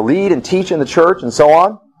flock and to lead and teach in the church and so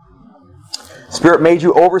on. Spirit made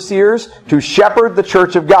you overseers to shepherd the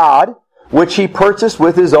church of God, which he purchased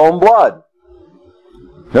with his own blood.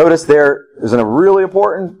 Notice there is a really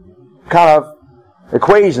important kind of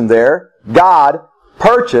equation there.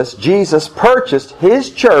 Jesus purchased his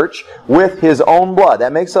church with his own blood.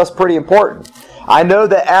 That makes us pretty important. I know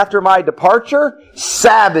that after my departure,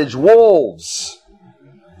 savage wolves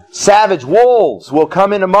will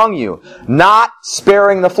come in among you, not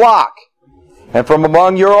sparing the flock. And from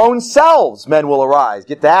among your own selves men will arise.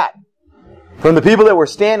 Get that? From the people that were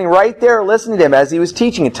standing right there listening to him as he was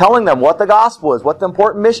teaching and telling them what the gospel is, what the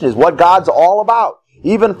important mission is, what God's all about.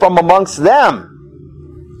 Even from amongst them,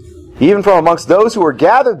 even from amongst those who are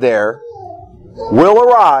gathered there, will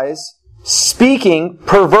arise, speaking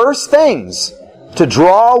perverse things to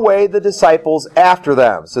draw away the disciples after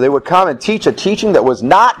them. So they would come and teach a teaching that was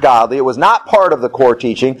not godly, it was not part of the core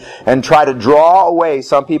teaching, and try to draw away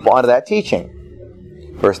some people onto that teaching.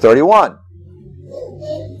 Verse 31.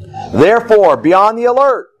 Therefore, be on the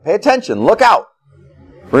alert. Pay attention. Look out.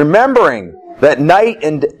 Remembering that night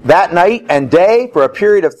and day for a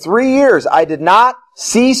period of 3 years I did not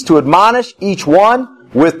cease to admonish each one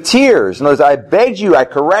with tears. In other words, I begged you, I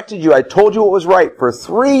corrected you, I told you what was right for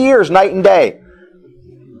 3 years, night and day.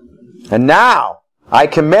 And now I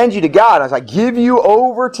commend you to God as I give you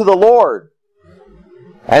over to the Lord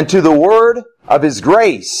and to the word of His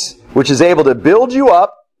grace, which is able to build you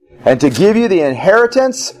up and to give you the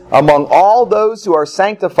inheritance among all those who are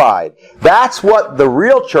sanctified. That's what the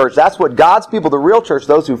real church, that's what God's people, the real church,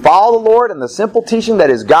 those who follow the Lord and the simple teaching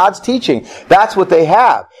that is God's teaching, that's what they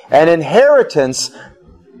have. An inheritance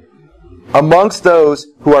amongst those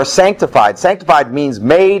who are sanctified. Sanctified means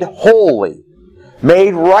made holy,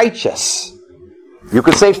 made righteous. You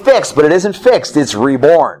could say fixed, but it isn't fixed, it's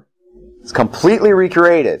reborn. It's completely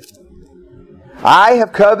recreated. I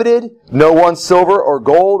have coveted no one's silver or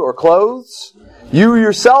gold or clothes. You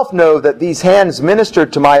yourself know that these hands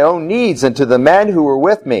ministered to my own needs and to the men who were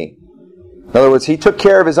with me. In other words, he took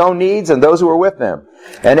care of his own needs and those who were with him.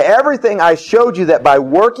 And everything I showed you that by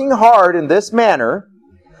working hard in this manner,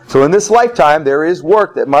 so in this lifetime there is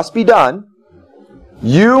work that must be done,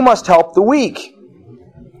 you must help the weak.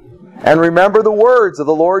 And remember the words of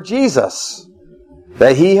the Lord Jesus,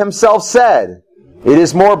 that He Himself said, it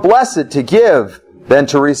is more blessed to give than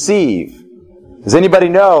to receive. Does anybody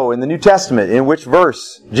know in the New Testament in which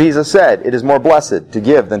verse Jesus said it is more blessed to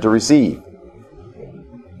give than to receive?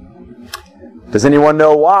 Does anyone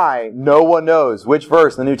know why? No one knows which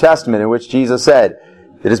verse in the New Testament in which Jesus said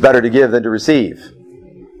it is better to give than to receive.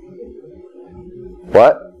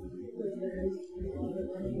 What?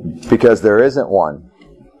 Because there isn't one.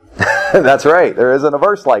 That's right. There isn't a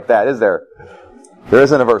verse like that, is there? There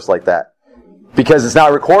isn't a verse like that. Because it's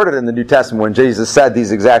not recorded in the New Testament when Jesus said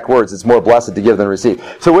these exact words, it's more blessed to give than receive.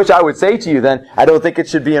 So which I would say to you then, I don't think it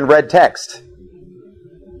should be in red text.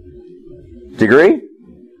 Do you agree?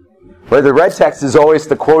 Where the red text is always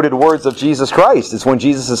the quoted words of Jesus Christ. It's when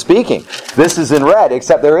Jesus is speaking. This is in red,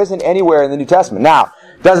 except there isn't anywhere in the New Testament. Now,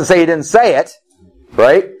 it doesn't say He didn't say it,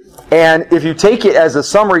 right? And if you take it as a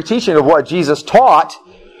summary teaching of what Jesus taught,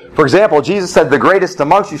 for example, Jesus said, the greatest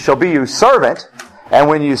amongst you shall be your servant. And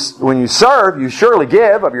when you serve, you surely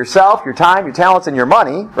give of yourself, your time, your talents, and your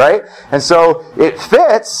money, right? And so it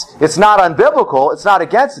fits. It's not unbiblical. It's not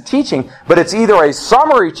against the teaching, but it's either a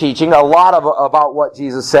summary teaching, a lot of about what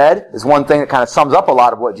Jesus said is one thing that kind of sums up a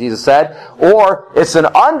lot of what Jesus said, or it's an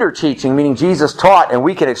under teaching, meaning Jesus taught, and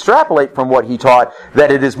we can extrapolate from what He taught that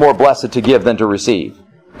it is more blessed to give than to receive,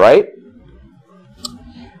 right?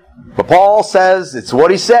 But Paul says it's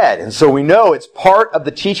what he said, and so we know it's part of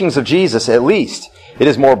the teachings of Jesus at least. It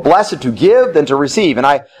is more blessed to give than to receive. And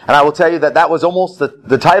I will tell you that was almost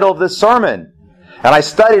the title of this sermon. And I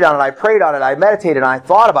studied on it, I prayed on it, I meditated, and I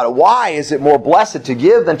thought about it. Why is it more blessed to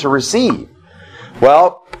give than to receive?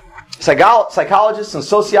 Well, psychologists and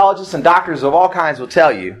sociologists and doctors of all kinds will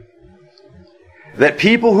tell you that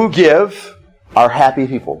people who give are happy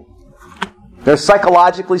people. They're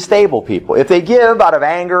psychologically stable people. If they give out of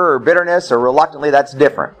anger or bitterness or reluctantly, that's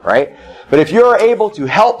different, right? But if you're able to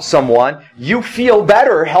help someone, you feel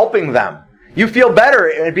better helping them. You feel better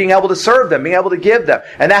in being able to serve them, being able to give them.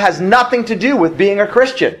 And that has nothing to do with being a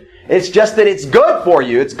Christian. It's just that it's good for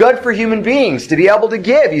you. It's good for human beings to be able to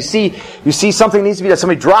give. You see something needs to be done.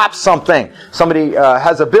 Somebody drops something. Somebody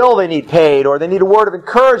has a bill they need paid, or they need a word of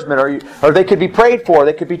encouragement, or they could be prayed for,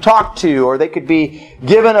 they could be talked to, or they could be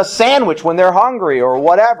given a sandwich when they're hungry, or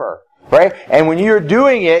whatever. Right? And when you're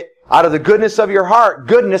doing it out of the goodness of your heart,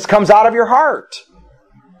 goodness comes out of your heart.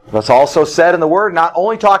 That's also said in the Word, not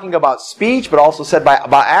only talking about speech, but also said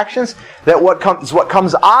about actions, that what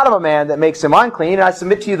comes out of a man that makes him unclean. And I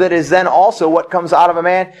submit to you that is then also what comes out of a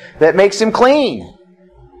man that makes him clean.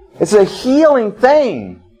 It's a healing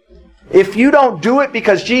thing. If you don't do it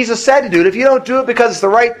because Jesus said to do it, if you don't do it because it's the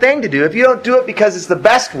right thing to do, if you don't do it because it's the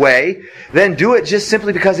best way, then do it just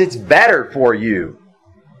simply because it's better for you.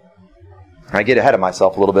 I get ahead of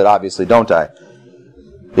myself a little bit, obviously, don't I?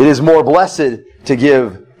 It is more blessed to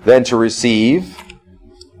give than to receive.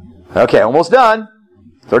 Okay, almost done.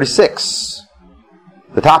 36.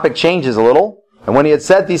 The topic changes a little. And when he had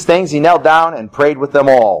said these things, he knelt down and prayed with them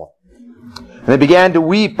all. And they began to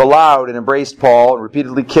weep aloud and embraced Paul and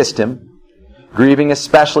repeatedly kissed him, grieving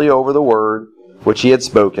especially over the word which he had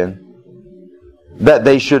spoken, that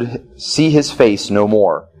they should see his face no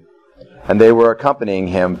more. And they were accompanying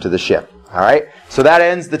him to the ship. All right? So that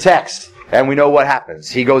ends the text. And we know what happens.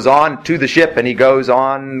 He goes on to the ship, and he goes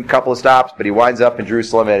on a couple of stops, but he winds up in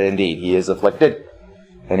Jerusalem, and indeed, he is afflicted,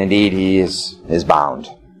 and indeed, he is bound.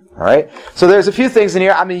 All right? So there's a few things in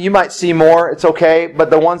here. I mean, you might see more. It's okay, but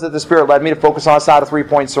the ones that the Spirit led me to focus on, it's not a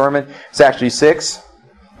 3-point sermon. It's actually 6.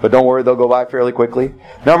 but don't worry, they'll go by fairly quickly.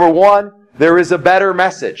 Number one, there is a better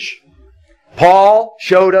message. Paul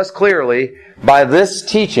showed us clearly by this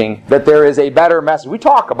teaching that there is a better message. We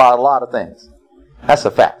talk about a lot of things. That's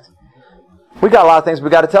a fact. We got a lot of things we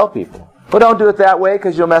got to tell people. But don't do it that way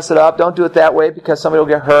because you'll mess it up. Don't do it that way because somebody will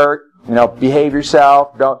get hurt. Behave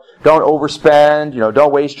yourself. Don't overspend.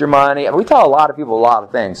 Don't waste your money. We tell a lot of people a lot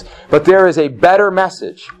of things. But there is a better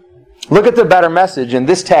message. Look at the better message in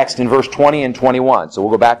this text in verse 20 and 21. So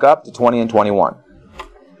we'll go back up to 20 and 21.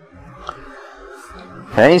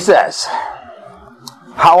 And he says,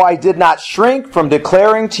 "How I did not shrink from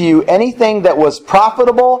declaring to you anything that was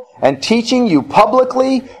profitable and teaching you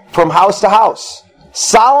publicly from house to house,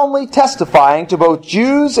 solemnly testifying to both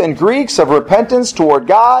Jews and Greeks of repentance toward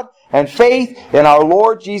God and faith in our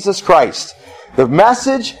Lord Jesus Christ." The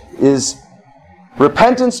message is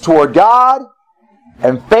repentance toward God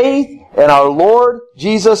and faith in our Lord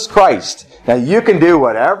Jesus Christ. Now you can do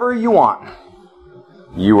whatever you want.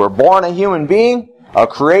 You were born a human being, a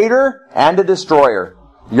creator and a destroyer.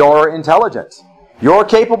 You're intelligent. You're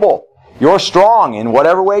capable. You're strong in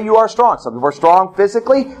whatever way you are strong. Some people are strong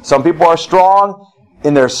physically. Some people are strong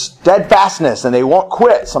in their steadfastness and they won't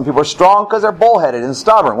quit. Some people are strong because they're bullheaded and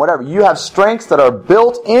stubborn. Whatever. You have strengths that are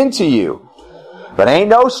built into you. But ain't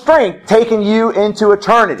no strength taking you into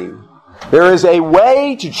eternity. There is a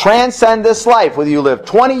way to transcend this life, whether you live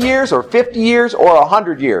 20 years or 50 years or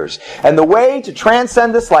 100 years. And the way to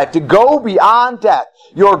transcend this life, to go beyond death,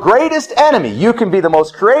 your greatest enemy, you can be the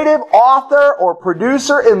most creative author or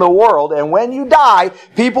producer in the world, and when you die,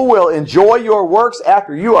 people will enjoy your works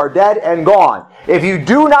after you are dead and gone. If you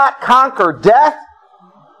do not conquer death,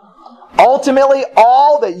 ultimately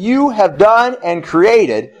all that you have done and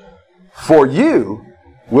created for you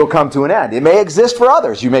will come to an end. It may exist for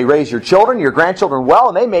others. You may raise your children, your grandchildren well,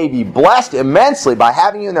 and they may be blessed immensely by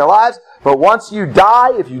having you in their lives, but once you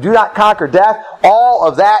die, if you do not conquer death, all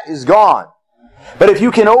of that is gone. But if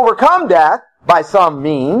you can overcome death by some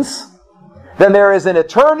means, then there is an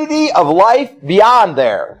eternity of life beyond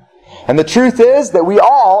there. And the truth is that we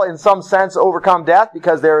all, in some sense, overcome death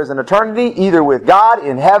because there is an eternity either with God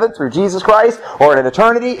in heaven through Jesus Christ or an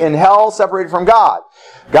eternity in hell separated from God.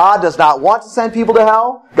 God does not want to send people to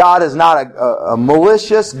hell. God is not a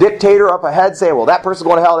malicious dictator up ahead saying, well, that person's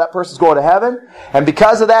going to hell, that person's going to heaven. And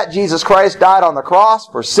because of that, Jesus Christ died on the cross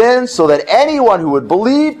for sins so that anyone who would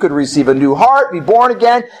believe could receive a new heart, be born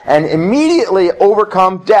again, and immediately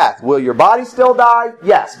overcome death. Will your body still die?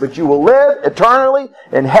 Yes, but you will live eternally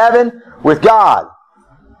in heaven with God.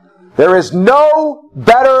 There is no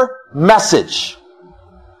better message.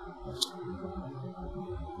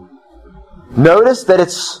 Notice that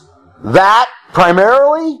it's that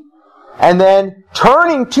primarily, and then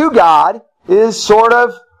turning to God is sort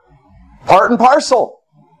of part and parcel.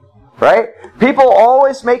 Right? People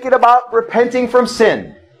always make it about repenting from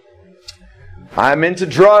sin. I'm into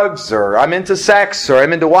drugs, or I'm into sex, or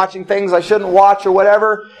I'm into watching things I shouldn't watch, or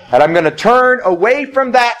whatever, and I'm going to turn away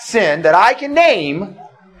from that sin that I can name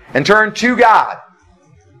and turn to God.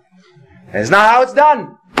 And it's not how it's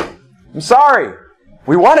done. I'm sorry.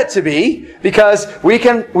 We want it to be because we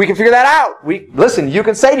can figure that out. Listen, you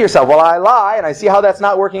can say to yourself, well, I lie and I see how that's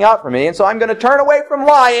not working out for me, and so I'm going to turn away from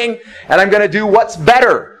lying and I'm going to do what's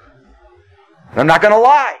better. And I'm not going to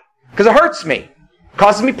lie because it hurts me. It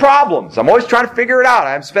causes me problems. I'm always trying to figure it out.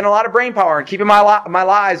 I'm spending a lot of brain power and keeping my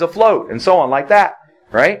lies afloat and so on like that.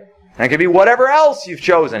 Right? And it can be whatever else you've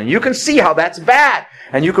chosen. And you can see how that's bad.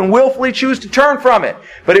 And you can willfully choose to turn from it.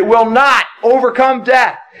 But it will not overcome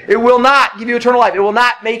death. It will not give you eternal life. It will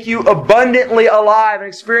not make you abundantly alive and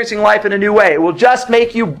experiencing life in a new way. It will just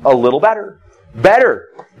make you a little better. Better.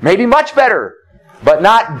 Maybe much better. But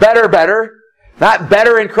not better. Not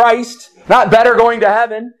better in Christ. Not better going to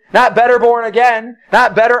heaven. Not better born again.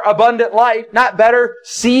 Not better abundant life. Not better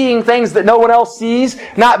seeing things that no one else sees.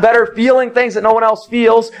 Not better feeling things that no one else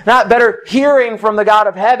feels. Not better hearing from the God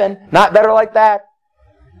of heaven. Not better like that.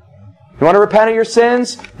 You want to repent of your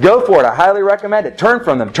sins? Go for it. I highly recommend it. Turn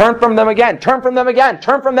from them. Turn from them again. Turn from them again.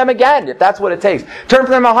 Turn from them again, if that's what it takes. Turn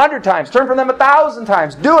from them 100 times. Turn from them 1,000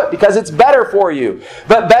 times. Do it because it's better for you.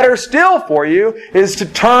 But better still for you is to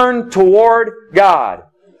turn toward God.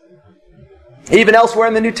 Even elsewhere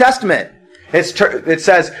in the New Testament, it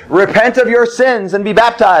says, repent of your sins and be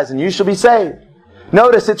baptized and you shall be saved.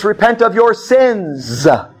 Notice it's repent of your sins.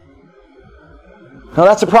 Now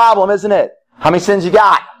that's a problem, isn't it? How many sins you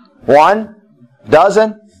got? 1,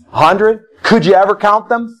 dozen, 100? Could you ever count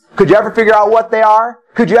them? Could you ever figure out what they are?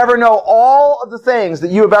 Could you ever know all of the things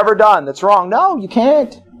that you have ever done that's wrong? No, you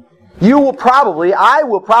can't. I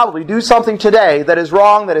will probably do something today that is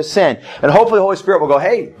wrong, that is sin. And hopefully the Holy Spirit will go,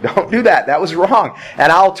 hey, don't do that. That was wrong.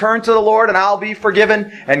 And I'll turn to the Lord and I'll be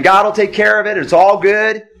forgiven and God will take care of it. It's all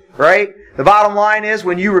good, right? The bottom line is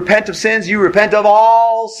when you repent of sins, you repent of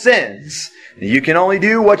all sins. You can only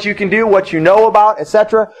do, what you know about,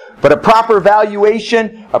 etc. But a proper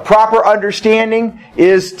valuation, a proper understanding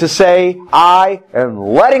is to say, I am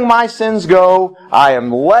letting my sins go, I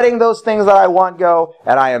am letting those things that I want go,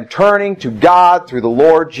 and I am turning to God through the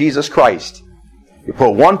Lord Jesus Christ. You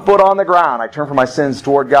put one foot on the ground, I turn from my sins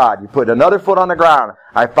toward God. You put another foot on the ground,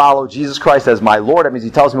 I follow Jesus Christ as my Lord. That means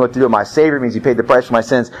He tells me what to do. My Savior means He paid the price for my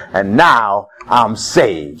sins. And now I'm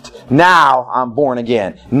saved. Now I'm born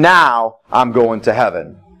again. Now I'm going to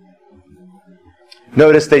heaven.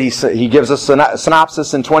 Notice that he gives us a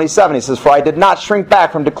synopsis in 27. He says, for I did not shrink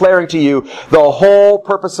back from declaring to you the whole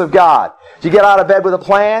purpose of God. Did you get out of bed with a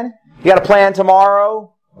plan? You got a plan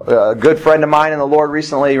tomorrow? A good friend of mine in the Lord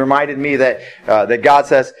recently reminded me that God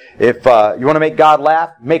says, if you want to make God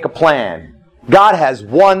laugh, make a plan. God has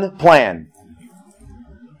one plan.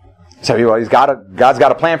 So God's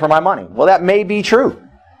got a plan for my money. Well, that may be true,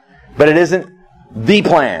 but it isn't the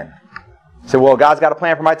plan. So, well, God's got a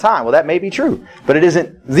plan for my time. Well, that may be true, but it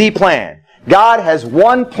isn't the plan. God has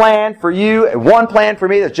one plan for you and one plan for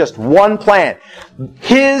me. That's just one plan.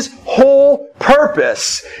 His whole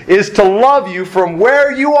purpose is to love you from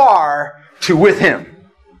where you are to with Him.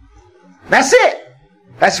 That's it.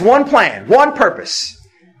 That's one plan, one purpose.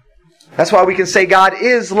 That's why we can say God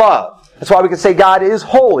is love. That's why we can say God is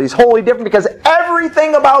holy. He's wholly different because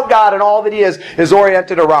everything about God and all that He is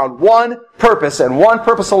oriented around one purpose and one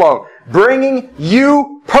purpose alone. Bringing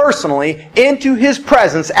you personally into His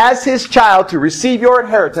presence as His child to receive your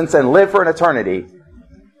inheritance and live for an eternity.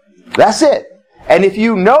 That's it. And if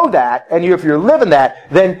you know that, and if you're living that,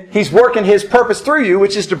 then He's working His purpose through you,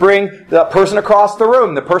 which is to bring the person across the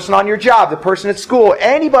room, the person on your job, the person at school,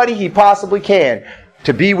 anybody He possibly can,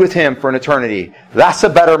 to be with Him for an eternity. That's a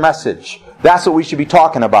better message. That's what we should be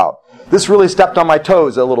talking about. This really stepped on my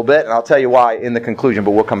toes a little bit, and I'll tell you why in the conclusion,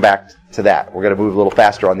 but we'll come back to that. We're going to move a little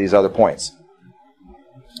faster on these other points.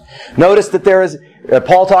 Notice that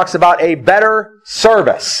Paul talks about a better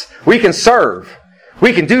service. We can serve.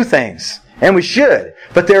 We can do things. And we should.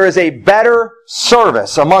 But there is a better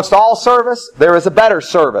service. Amongst all service, there is a better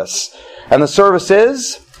service. And the service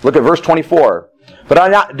is, look at verse 24. But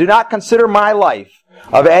I do not consider my life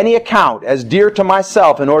of any account as dear to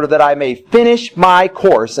myself in order that I may finish my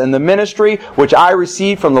course in the ministry which I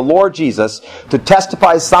received from the Lord Jesus to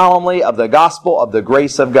testify solemnly of the gospel of the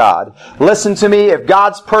grace of God. Listen to me, if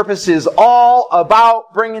God's purpose is all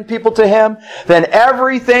about bringing people to Him, then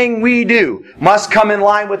everything we do must come in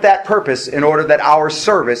line with that purpose in order that our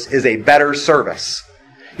service is a better service.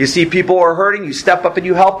 You see people who are hurting, you step up and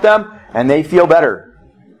you help them, and they feel better.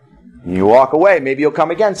 You walk away. Maybe you'll come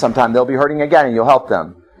again sometime. They'll be hurting again and you'll help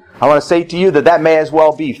them. I want to say to you that may as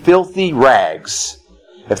well be filthy rags.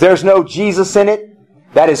 If there's no Jesus in it,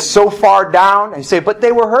 that is so far down. And you say, but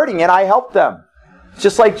they were hurting and I helped them.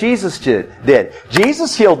 Just like Jesus did.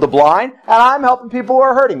 Jesus healed the blind and I'm helping people who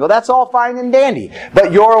are hurting. Well, that's all fine and dandy.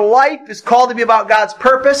 But your life is called to be about God's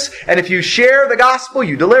purpose. And if you share the gospel,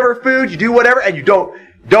 you deliver food, you do whatever, and you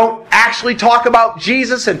don't actually talk about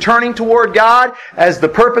Jesus and turning toward God as the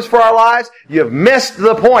purpose for our lives, you have missed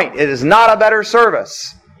the point. It is not a better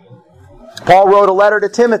service. Paul wrote a letter to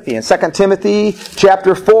Timothy in 2 Timothy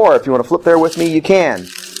chapter 4. If you want to flip there with me, you can.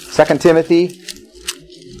 2 Timothy.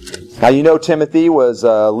 Now you know Timothy was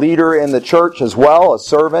a leader in the church as well, a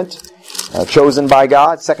servant chosen by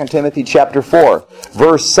God. 2 Timothy chapter 4,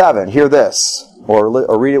 verse 7. Hear this, or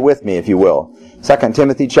read it with me if you will. 2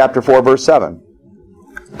 Timothy chapter 4, verse 7.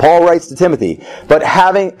 Paul writes to Timothy, but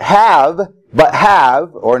have,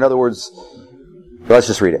 or in other words, let's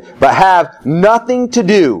just read it. But have nothing to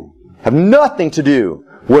do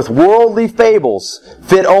with worldly fables,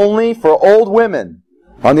 fit only for old women.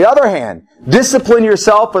 On the other hand, discipline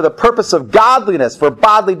yourself for the purpose of godliness, for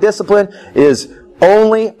bodily discipline is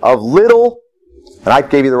only of little, and I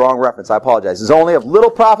gave you the wrong reference, I apologize. It's only of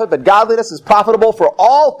little profit, but godliness is profitable for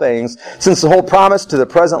all things, since the whole promise to the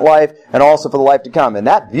present life and also for the life to come. And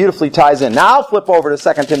that beautifully ties in. Now flip over to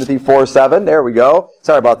 2 Timothy 4:7. There we go.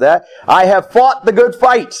 Sorry about that. I have fought the good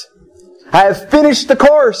fight. I have finished the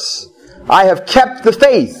course. I have kept the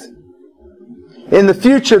faith. In the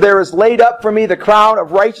future there is laid up for me the crown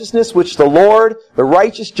of righteousness, which the Lord, the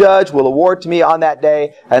righteous judge, will award to me on that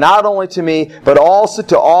day, and not only to me, but also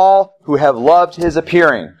to all who have loved His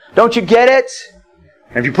appearing. Don't you get it?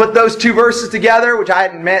 And if you put those two verses together, which I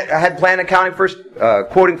hadn't planned on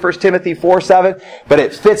quoting 1 Timothy 4:7, but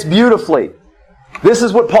it fits beautifully. This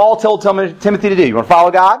is what Paul told Timothy to do. You want to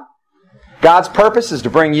follow God? God's purpose is to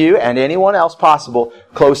bring you and anyone else possible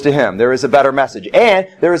close to Him. There is a better message. And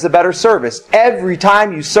there is a better service. Every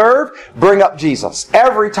time you serve, bring up Jesus.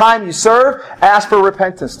 Every time you serve, ask for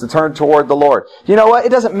repentance to turn toward the Lord. You know what? It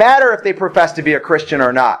doesn't matter if they profess to be a Christian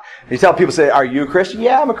or not. You tell people, say, are you a Christian?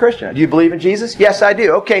 Yeah, I'm a Christian. Do you believe in Jesus? Yes, I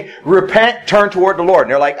do. Okay, repent, turn toward the Lord.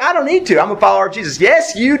 And they're like, I don't need to. I'm a follower of Jesus.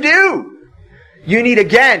 Yes, you do. You need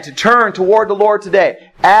again to turn toward the Lord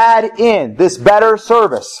today. Add in this better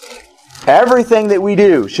service. Everything that we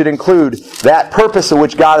do should include that purpose of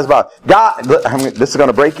which God is about. God, this is going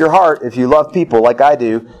to break your heart if you love people like I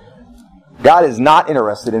do. God is not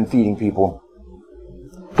interested in feeding people.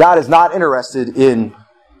 God is not interested in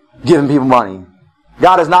giving people money.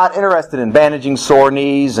 God is not interested in bandaging sore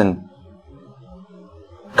knees and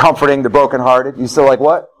comforting the brokenhearted. You're still like,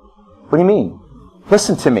 what? What do you mean?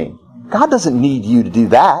 Listen to me. God doesn't need you to do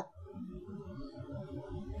that.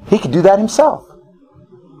 He could do that Himself.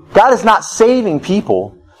 God is not saving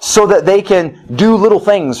people so that they can do little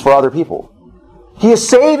things for other people. He is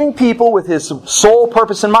saving people with His sole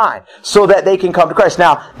purpose in mind so that they can come to Christ.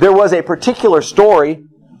 Now, there was a particular story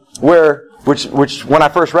which when I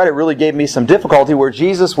first read it really gave me some difficulty, where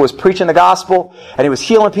Jesus was preaching the gospel and He was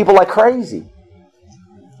healing people like crazy.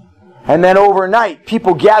 And then overnight,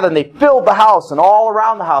 people gathered and they filled the house and all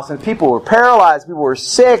around the house. And people were paralyzed, people were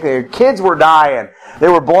sick, their kids were dying, they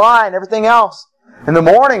were blind, everything else. In the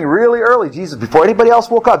morning, really early, Jesus, before anybody else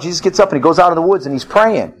woke up, Jesus gets up and He goes out in the woods and He's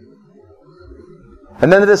praying.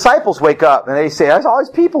 And then the disciples wake up and they say, there's all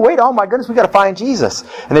these people, wait, oh my goodness, we got to find Jesus.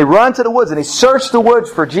 And they run to the woods and they search the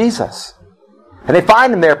woods for Jesus. And they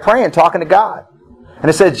find Him there praying, talking to God.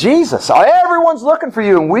 And it said, Jesus, everyone's looking for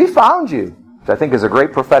you and we found you. Which I think is a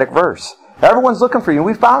great prophetic verse. Everyone's looking for you and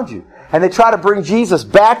we found you. And they try to bring Jesus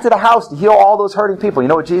back to the house to heal all those hurting people. You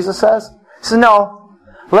know what Jesus says? He says, no,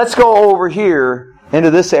 let's go over here into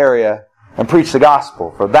this area and preach the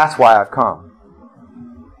gospel, for that's why I've come.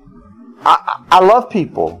 I love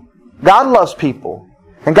people. God loves people.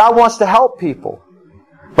 And God wants to help people.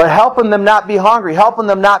 But helping them not be hungry, helping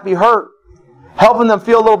them not be hurt, helping them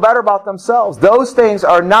feel a little better about themselves, those things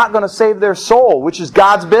are not going to save their soul, which is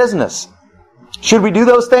God's business. Should we do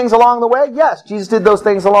those things along the way? Yes, Jesus did those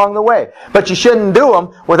things along the way. But you shouldn't do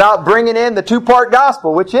them without bringing in the two-part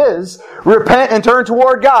gospel, which is repent and turn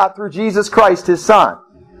toward God through Jesus Christ, His Son.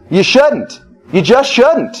 You shouldn't. You just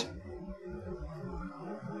shouldn't.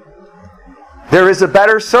 There is a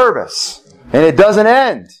better service, and it doesn't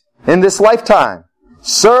end in this lifetime.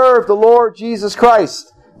 Serve the Lord Jesus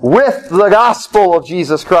Christ with the gospel of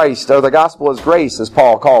Jesus Christ, or the gospel is grace, as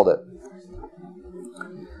Paul called it.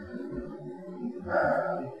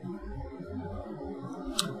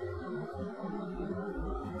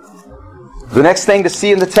 The next thing to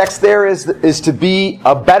see in the text there is to be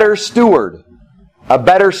a better steward. A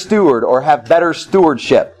better steward, or have better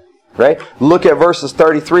stewardship. Right? Look at verses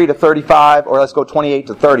 33 to 35, or let's go 28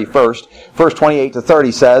 to 30 first. Verse 28 to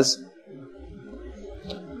 30 says,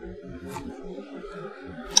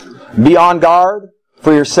 be on guard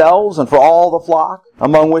for yourselves and for all the flock,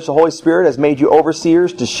 among which the Holy Spirit has made you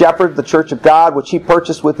overseers to shepherd the church of God, which He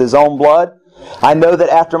purchased with His own blood. I know that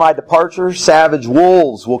after my departure, savage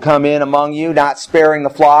wolves will come in among you, not sparing the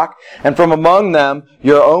flock, and from among them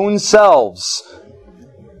your own selves.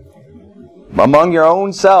 Among your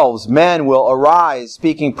own selves, men will arise,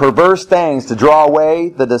 speaking perverse things to draw away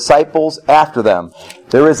the disciples after them.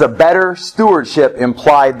 There is a better stewardship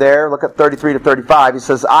implied there. Look at 33 to 35. He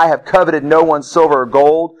says, I have coveted no one's silver or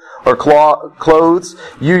gold or clothes.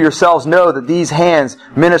 You yourselves know that these hands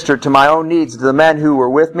ministered to my own needs to the men who were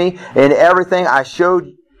with me. In everything I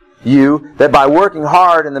showed you that by working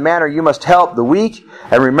hard in the manner you must help the weak,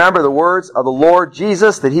 and remember the words of the Lord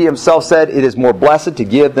Jesus, that He Himself said, it is more blessed to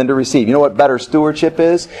give than to receive. You know what better stewardship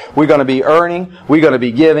is? We're going to be earning, we're going to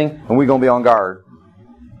be giving, and we're going to be on guard.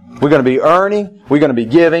 We're going to be earning, we're going to be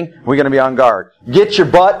giving, we're going to be on guard. Get your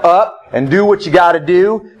butt up and do what you got to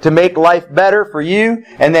do to make life better for you,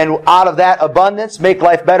 and then out of that abundance, make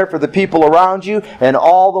life better for the people around you, and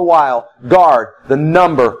all the while, guard the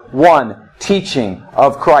number one teaching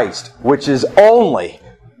of Christ, which is only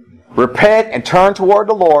repent and turn toward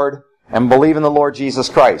the Lord and believe in the Lord Jesus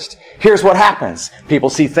Christ. Here's what happens. People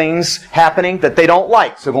see things happening that they don't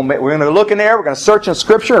like. So we're going to look in there, we're going to search in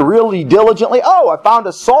Scripture really diligently. Oh, I found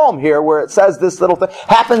a psalm here where it says this little thing.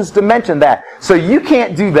 Happens to mention that. So you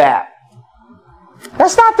can't do that.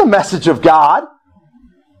 That's not the message of God.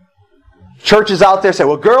 Churches out there say,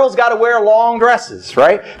 well, girls got to wear long dresses,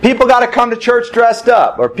 right? People got to come to church dressed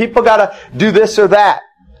up, or people got to do this or that.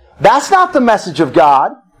 That's not the message of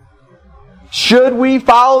God. Should we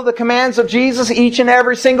follow the commands of Jesus, each and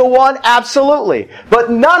every single one? Absolutely.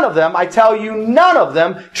 But none of them, I tell you, none of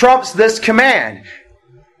them trumps this command.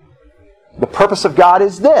 The purpose of God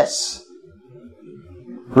is this.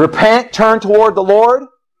 Repent, turn toward the Lord,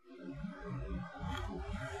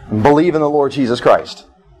 and believe in the Lord Jesus Christ.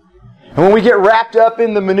 And when we get wrapped up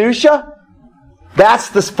in the minutia, that's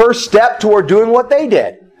the first step toward doing what they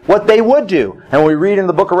did, what they would do. And when we read in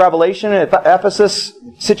the book of Revelation, in Ephesus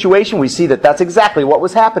situation, we see that that's exactly what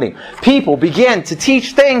was happening. People begin to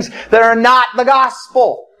teach things that are not the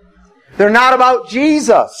gospel. They're not about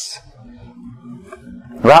Jesus.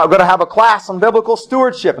 We're going to have a class on biblical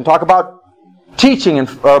stewardship and talk about teaching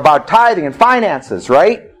or about tithing and finances,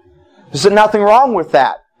 right? There's nothing wrong with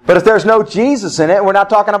that. But if there's no Jesus in it, we're not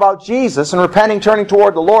talking about Jesus and repenting, turning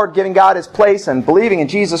toward the Lord, giving God His place and believing in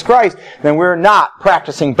Jesus Christ, then we're not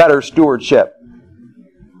practicing better stewardship.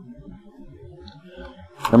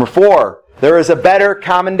 Number 4, there is a better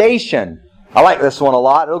commendation. I like this one a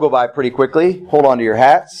lot. It'll go by pretty quickly. Hold on to your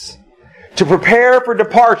hats. To prepare for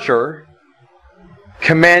departure,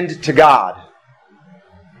 commend to God.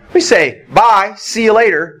 We say, bye, see you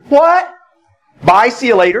later. What? Bye, see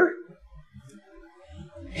you later?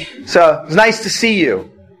 So, it's nice to see you.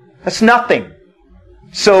 That's nothing.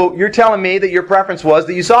 So, you're telling me that your preference was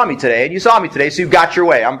that you saw me today, and you saw me today, so you got your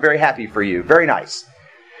way. I'm very happy for you. Very nice.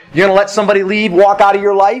 You're going to let somebody leave, walk out of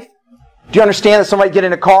your life? Do you understand that somebody get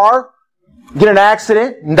in a car, get in an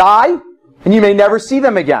accident, and die? And you may never see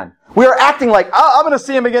them again. We are acting like, oh, I'm going to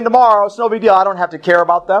see them again tomorrow. It's no big deal. I don't have to care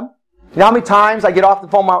about them. You know how many times I get off the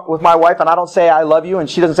phone with my wife and I don't say I love you and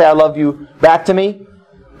she doesn't say I love you back to me?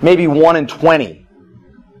 Maybe 1 in 20.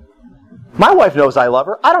 My wife knows I love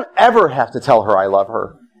her. I don't ever have to tell her I love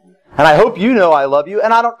her. And I hope you know I love you,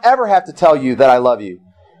 and I don't ever have to tell you that I love you.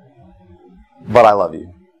 But I love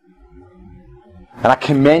you. And I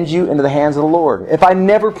commend you into the hands of the Lord. If I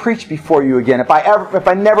never preach before you again, if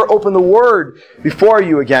I never open the Word before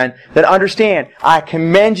you again, then understand, I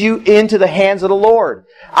commend you into the hands of the Lord.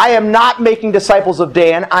 I am not making disciples of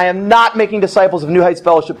Dan. I am not making disciples of New Heights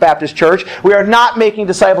Fellowship Baptist Church. We are not making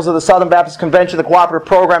disciples of the Southern Baptist Convention, the Cooperative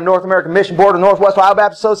Program, North American Mission Board, or Northwest Ohio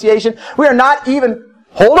Baptist Association. We are not even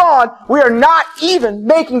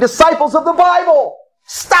making disciples of the Bible.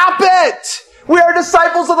 Stop it! We are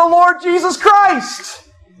disciples of the Lord Jesus Christ.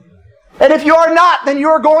 And if you are not, then you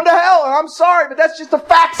are going to hell. And I'm sorry, but that's just the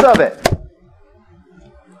facts of it.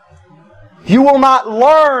 You will not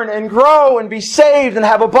learn and grow and be saved and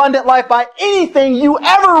have abundant life by anything you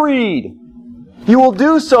ever read. You will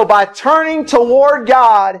do so by turning toward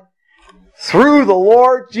God through the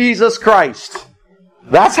Lord Jesus Christ.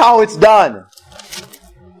 That's how it's done.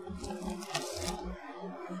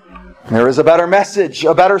 There is a better message,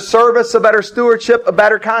 a better service, a better stewardship, a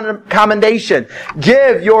better commendation.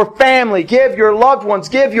 Give your family, give your loved ones,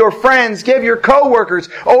 give your friends, give your co-workers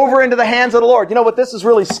over into the hands of the Lord. You know what? This is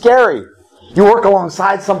really scary. You work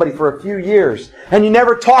alongside somebody for a few years and you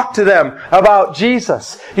never talk to them about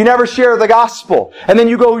Jesus. You never share the gospel. And then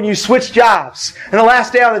you go and you switch jobs. And the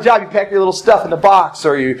last day on the job, you pack your little stuff in the box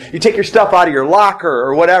or you take your stuff out of your locker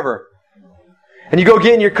or whatever. And you go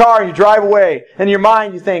get in your car and you drive away. And in your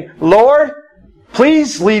mind you think, Lord,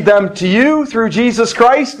 please lead them to you through Jesus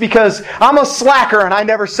Christ because I'm a slacker and I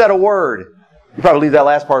never said a word. You probably leave that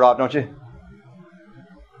last part off, don't you?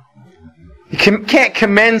 You can't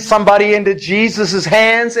commend somebody into Jesus'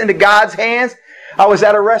 hands, into God's hands. I was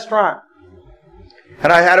at a restaurant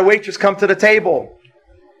and I had a waitress come to the table.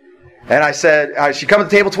 And I said, she come to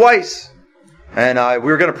the table twice. And we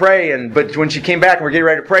were going to pray, but when she came back and we were getting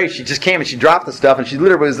ready to pray, she just came and she dropped the stuff, and she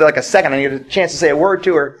literally was like a second. I needed a chance to say a word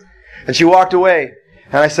to her. And she walked away.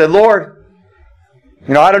 And I said, Lord,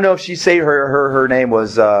 I don't know if she said her name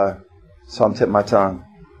was, so I'm tipping my tongue,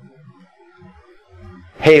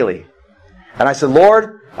 Haley. And I said,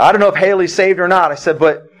 Lord, I don't know if Haley's saved or not. I said,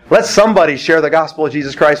 but let somebody share the gospel of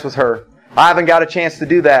Jesus Christ with her. I haven't got a chance to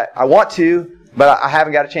do that. I want to, but I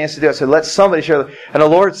haven't got a chance to do it. I said, let somebody share. And the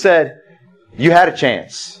Lord said, you had a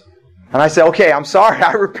chance. And I said, okay, I'm sorry.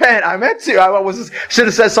 I repent. I meant to. Should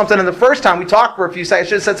have said something in the first time. We talked for a few seconds. I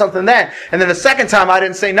should have said something then. And then the second time, I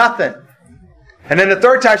didn't say nothing. And then the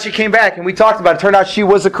third time, she came back and we talked about it. It turned out she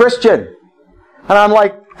was a Christian. And I'm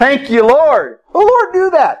like, thank you, Lord. The Lord knew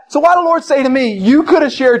that. So why did the Lord say to me, you could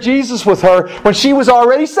have shared Jesus with her when she was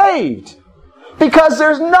already saved? Because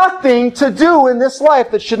there's nothing to do in this life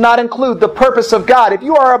that should not include the purpose of God. If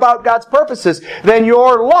you are about God's purposes, then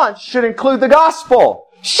your lunch should include the gospel.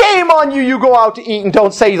 Shame on you, you go out to eat and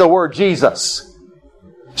don't say the word Jesus.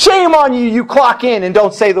 Shame on you, you clock in and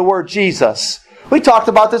don't say the word Jesus. We talked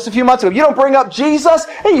about this a few months ago. You don't bring up Jesus,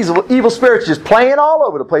 these evil spirits just playing all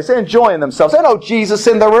over the place. They're enjoying themselves. They know Jesus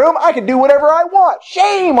in the room. I can do whatever I want.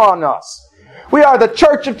 Shame on us. We are the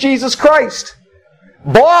church of Jesus Christ,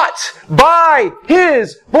 bought by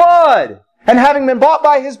His blood. And having been bought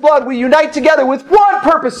by His blood, we unite together with one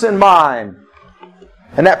purpose in mind.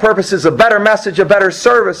 And that purpose is a better message, a better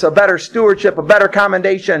service, a better stewardship, a better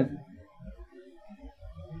commendation,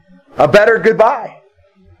 a better goodbye.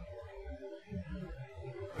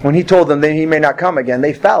 When He told them that He may not come again,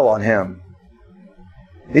 they fell on Him.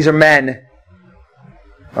 These are men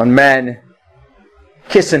on men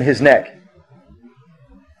kissing His neck.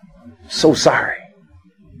 So sorry.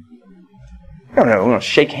 No, we want to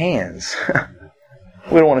shake hands.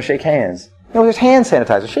 We don't want to shake hands. No, there's hand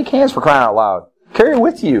sanitizer. Shake hands for crying out loud. Carry it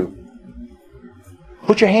with you.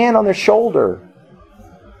 Put your hand on their shoulder.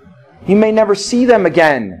 You may never see them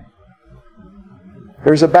again.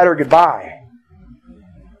 There's a better goodbye.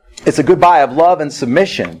 It's a goodbye of love and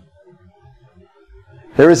submission.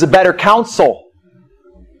 There is a better counsel.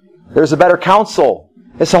 There's a better counsel.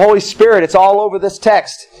 It's the Holy Spirit. It's all over this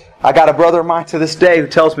text. I got a brother of mine to this day who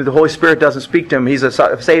tells me the Holy Spirit doesn't speak to him. He's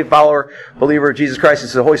a saved follower, believer of Jesus Christ. He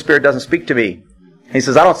says, the Holy Spirit doesn't speak to me. He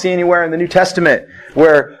says, I don't see anywhere in the New Testament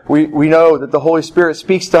where we know that the Holy Spirit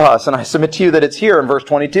speaks to us. And I submit to you that it's here in verse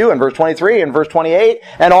 22 and verse 23 and verse 28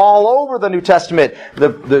 and all over the New Testament.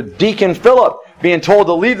 The deacon Philip being told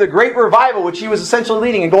to leave the great revival which he was essentially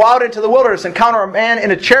leading and go out into the wilderness and encounter a man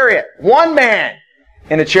in a chariot. One man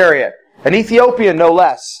in a chariot. An Ethiopian, no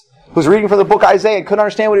less. Was reading from the book Isaiah and couldn't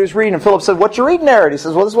understand what he was reading. And Philip said, what you reading there? And he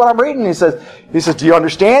says, well, this is what I'm reading. He says, do you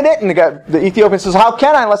understand it? And the Ethiopian says, how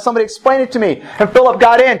can I unless somebody explain it to me? And Philip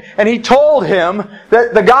got in and he told him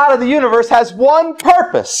that the God of the universe has one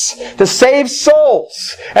purpose, to save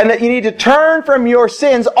souls. And that you need to turn from your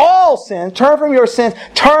sins, all sins, turn from your sins,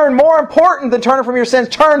 turn more important than turning from your sins,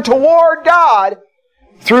 turn toward God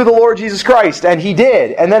through the Lord Jesus Christ. And he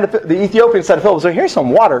did. And then the Ethiopian said to Philip, so here's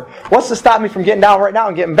some water. What's to stop me from getting down right now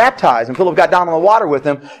and getting baptized? And Philip got down on the water with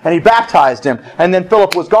him and he baptized him. And then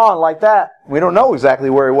Philip was gone like that. We don't know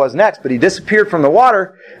exactly where he was next, but he disappeared from the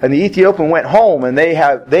water and the Ethiopian went home and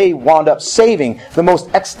they wound up saving the most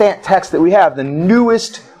extant text that we have. The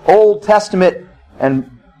newest Old Testament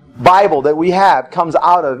and Bible that we have comes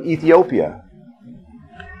out of Ethiopia.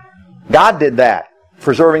 God did that,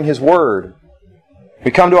 preserving His Word. We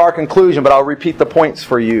come to our conclusion, but I'll repeat the points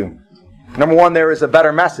for you. Number one, there is a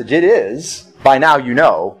better message. It is, by now you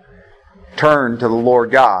know, turn to the Lord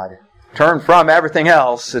God. Turn from everything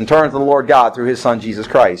else and turn to the Lord God through His Son, Jesus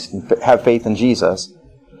Christ, and have faith in Jesus.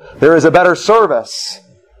 There is a better service.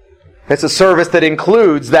 It's a service that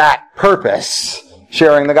includes that purpose,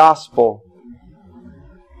 sharing the gospel.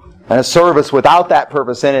 And a service without that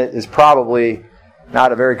purpose in it is probably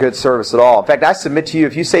not a very good service at all. In fact, I submit to you,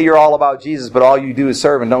 if you say you're all about Jesus, but all you do is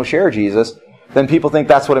serve and don't share Jesus, then people think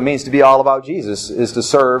that's what it means to be all about Jesus, is to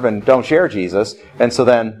serve and don't share Jesus. And so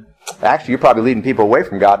then, actually, you're probably leading people away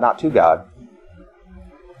from God, not to God.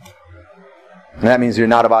 And that means you're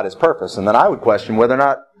not about His purpose. And then I would question whether or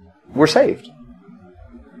not we're saved.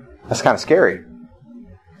 That's kind of scary.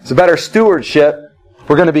 It's a better stewardship.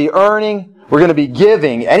 We're going to be earning. We're going to be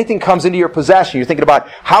giving. Anything comes into your possession, you're thinking about,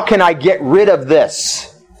 how can I get rid of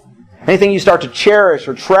this? Anything you start to cherish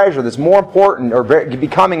or treasure that's more important or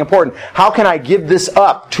becoming important, how can I give this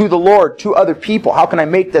up to the Lord, to other people? How can I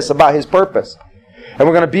make this about His purpose? And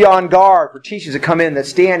we're going to be on guard for teachings that come in that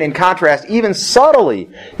stand in contrast, even subtly,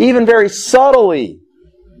 even very subtly,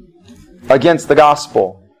 against the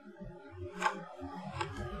gospel.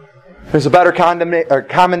 There's a better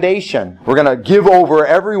commendation. We're going to give over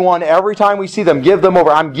everyone, every time we see them, give them over.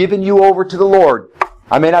 I'm giving you over to the Lord.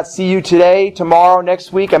 I may not see you today, tomorrow,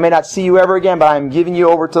 next week. I may not see you ever again, but I'm giving you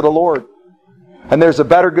over to the Lord. And there's a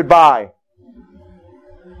better goodbye.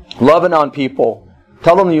 Loving on people.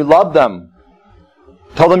 Tell them you love them.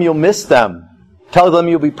 Tell them you'll miss them. Tell them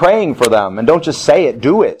you'll be praying for them. And don't just say it,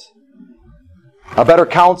 do it. A better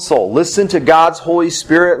counsel. Listen to God's Holy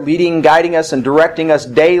Spirit leading, guiding us, and directing us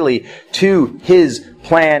daily to His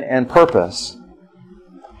plan and purpose.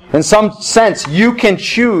 In some sense, you can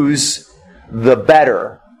choose the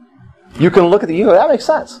better. You can look at the, that makes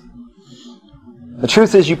sense. The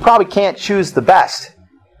truth is, you probably can't choose the best.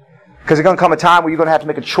 Because there's going to come a time where you're going to have to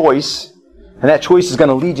make a choice, and that choice is going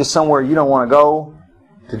to lead you somewhere you don't want to go,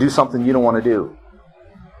 to do something you don't want to do.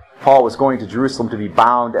 Paul was going to Jerusalem to be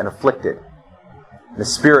bound and afflicted. The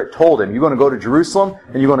Spirit told him, you're going to go to Jerusalem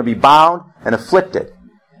and you're going to be bound and afflicted.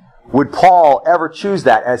 Would Paul ever choose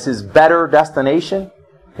that as his better destination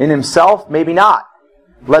in himself? Maybe not.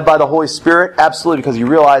 Led by the Holy Spirit? Absolutely, because he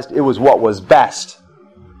realized it was what was best.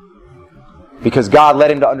 because God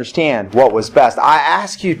led him to understand what was best. I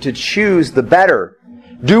ask you to choose the better.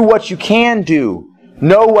 Do what you can do.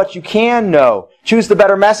 Know what you can know. Choose the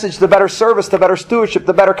better message, the better service, the better stewardship,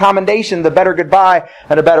 the better commendation, the better goodbye,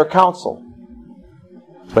 and a better counsel.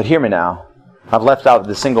 But hear me now. I've left out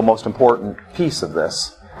the single most important piece of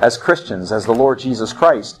this. As Christians, as the Lord Jesus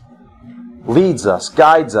Christ leads us,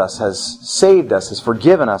 guides us, has saved us, has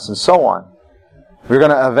forgiven us, and so on, we're going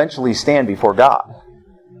to eventually stand before God.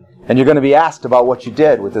 And you're going to be asked about what you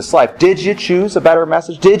did with this life. Did you choose a better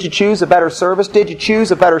message? Did you choose a better service? Did you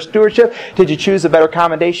choose a better stewardship? Did you choose a better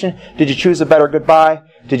commendation? Did you choose a better goodbye?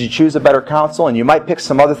 Did you choose a better counsel? And you might pick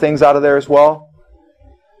some other things out of there as well.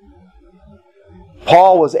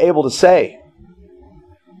 Paul was able to say,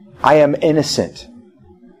 I am innocent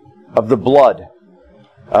of the blood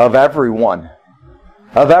of everyone.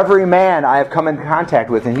 Of every man I have come in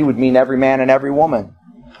contact with, and he would mean every man and every woman.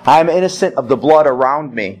 I am innocent of the blood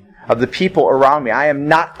around me, of the people around me. I am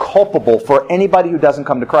not culpable for anybody who doesn't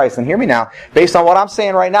come to Christ. And hear me now, based on what I'm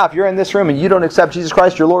saying right now, if you're in this room and you don't accept Jesus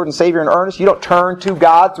Christ, your Lord and Savior in earnest, you don't turn to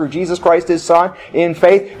God through Jesus Christ, His Son, in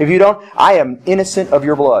faith, if you don't, I am innocent of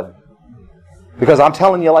your blood. Because I'm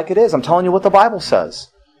telling you like it is. I'm telling you what the Bible says.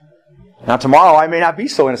 Now tomorrow I may not be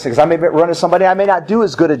so innocent, because I may run into somebody, I may not do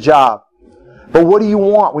as good a job. But what do you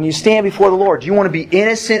want when you stand before the Lord? Do you want to be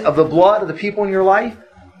innocent of the blood of the people in your life?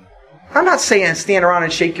 I'm not saying stand around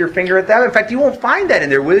and shake your finger at them. In fact, you won't find that in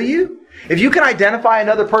there, will you? If you can identify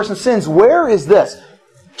another person's sins, where is this?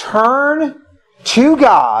 Turn to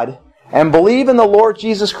God and believe in the Lord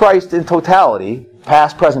Jesus Christ in totality,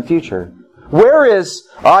 past, present, future. Where is,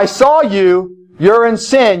 I saw you, you're in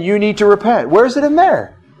sin, you need to repent. Where is it in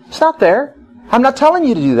there? It's not there. I'm not telling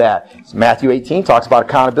you to do that. Matthew 18 talks about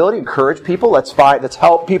accountability. Encourage people. Let's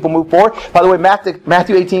help people move forward. By the way,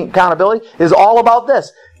 Matthew 18 accountability is all about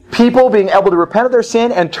this. People being able to repent of their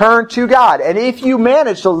sin and turn to God. And if you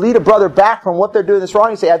manage to lead a brother back from what they're doing that's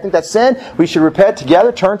wrong, you say, I think that's sin, we should repent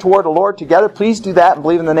together, turn toward the Lord together. Please do that and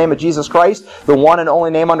believe in the name of Jesus Christ, the one and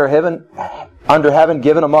only name under heaven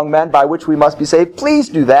given among men by which we must be saved. Please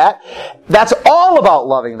do that. That's all about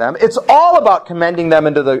loving them. It's all about commending them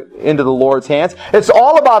into the Lord's hands. It's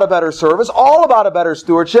all about a better service, all about a better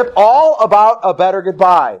stewardship, all about a better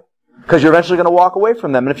goodbye. Because you're eventually going to walk away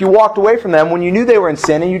from them. And if you walked away from them when you knew they were in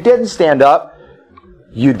sin and you didn't stand up,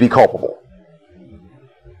 you'd be culpable.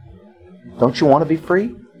 Don't you want to be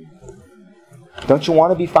free? Don't you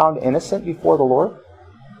want to be found innocent before the Lord?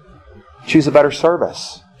 Choose a better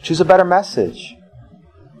service. Choose a better message.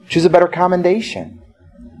 Choose a better commendation.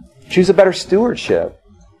 Choose a better stewardship.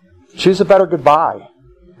 Choose a better goodbye.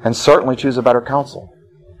 And certainly choose a better counsel.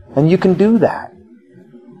 And you can do that.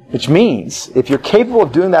 Which means, if you're capable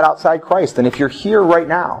of doing that outside Christ, and if you're here right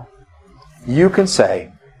now, you can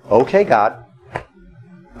say, okay, God,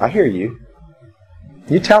 I hear you.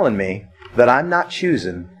 You're telling me that I'm not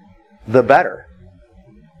choosing the better.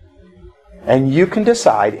 And you can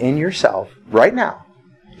decide in yourself right now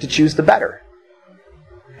to choose the better.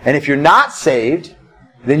 And if you're not saved,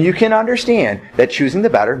 then you can understand that choosing the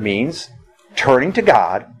better means turning to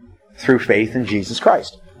God through faith in Jesus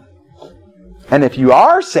Christ. And if you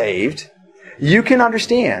are saved, you can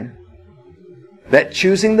understand that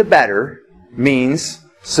choosing the better means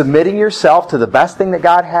submitting yourself to the best thing that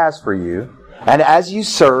God has for you. And as you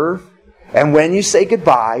serve, and when you say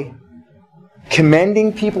goodbye,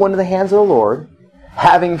 commending people into the hands of the Lord,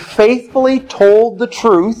 having faithfully told the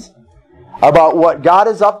truth about what God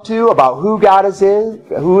is up to, about who God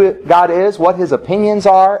is, what His opinions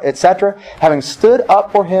are, etc., having stood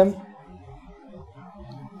up for Him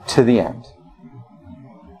to the end.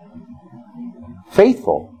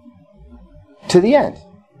 Faithful to the end.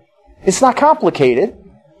 It's not complicated.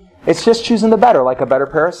 It's just choosing the better, like a better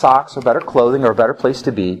pair of socks, or better clothing, or a better place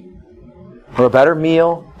to be, or a better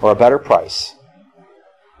meal, or a better price.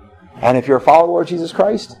 And if you're a follower of the Lord Jesus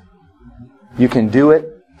Christ, you can do it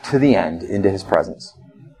to the end into His presence.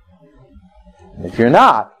 And if you're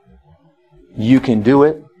not, you can do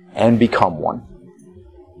it and become one.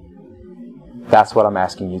 That's what I'm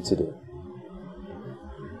asking you to do.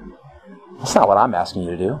 That's not what I'm asking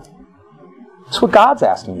you to do. It's what God's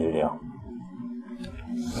asking you to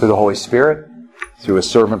do. Through the Holy Spirit, through His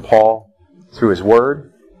servant Paul, through His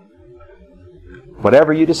Word.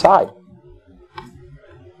 Whatever you decide.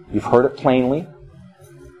 You've heard it plainly,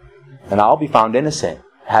 and I'll be found innocent,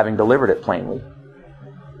 having delivered it plainly.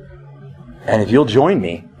 And if you'll join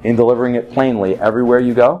me in delivering it plainly everywhere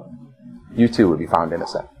you go, you too will be found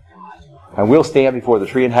innocent. And we'll stand before the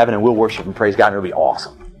tree in heaven and we'll worship and praise God, and it'll be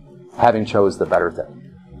awesome, having chose the better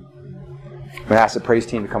thing. I'm going to ask the praise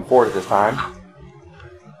team to come forward at this time.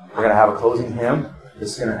 We're going to have a closing hymn.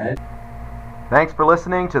 This is going to end. Thanks for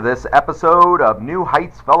listening to this episode of New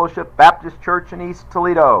Heights Fellowship Baptist Church in East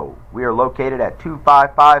Toledo. We are located at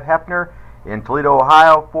 255 Hefner in Toledo,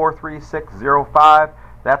 Ohio, 43605.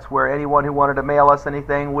 That's where anyone who wanted to mail us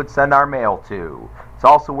anything would send our mail to. It's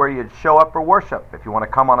also where you'd show up for worship if you want to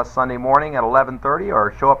come on a Sunday morning at 11:30,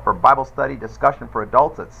 or show up for Bible study discussion for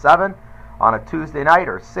adults at 7 on a Tuesday night,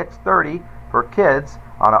 or 6:30 for kids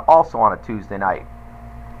also on a Tuesday night.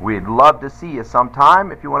 We'd love to see you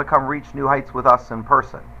sometime if you want to come reach New Heights with us in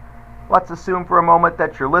person. Let's assume for a moment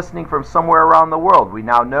that you're listening from somewhere around the world. We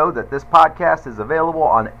now know that this podcast is available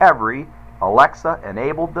on every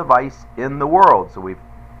Alexa-enabled device in the world. So we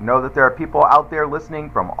know that there are people out there listening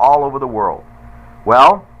from all over the world.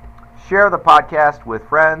 Well, share the podcast with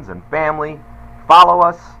friends and family. Follow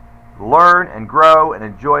us, learn and grow, and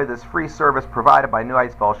enjoy this free service provided by New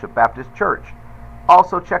Heights Fellowship Baptist Church.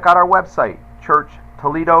 Also, check out our website,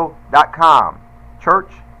 churchtoledo.com.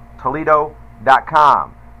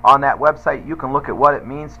 churchtoledo.com. On that website, you can look at what it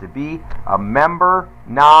means to be a member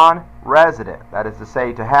non-resident. That is to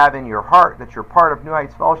say, to have in your heart that you're part of New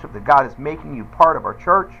Heights Fellowship, that God is making you part of our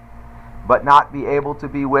church, but not be able to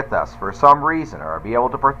be with us for some reason, or be able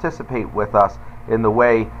to participate with us in the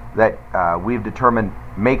way that we've determined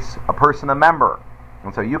makes a person a member.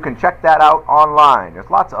 And so you can check that out online. There's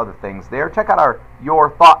lots of other things there. Check out our Your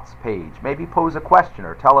Thoughts page. Maybe pose a question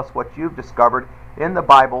or tell us what you've discovered in the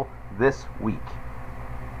Bible this week.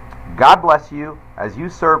 God bless you as you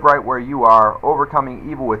serve right where you are, overcoming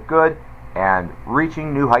evil with good and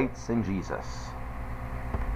reaching new heights in Jesus.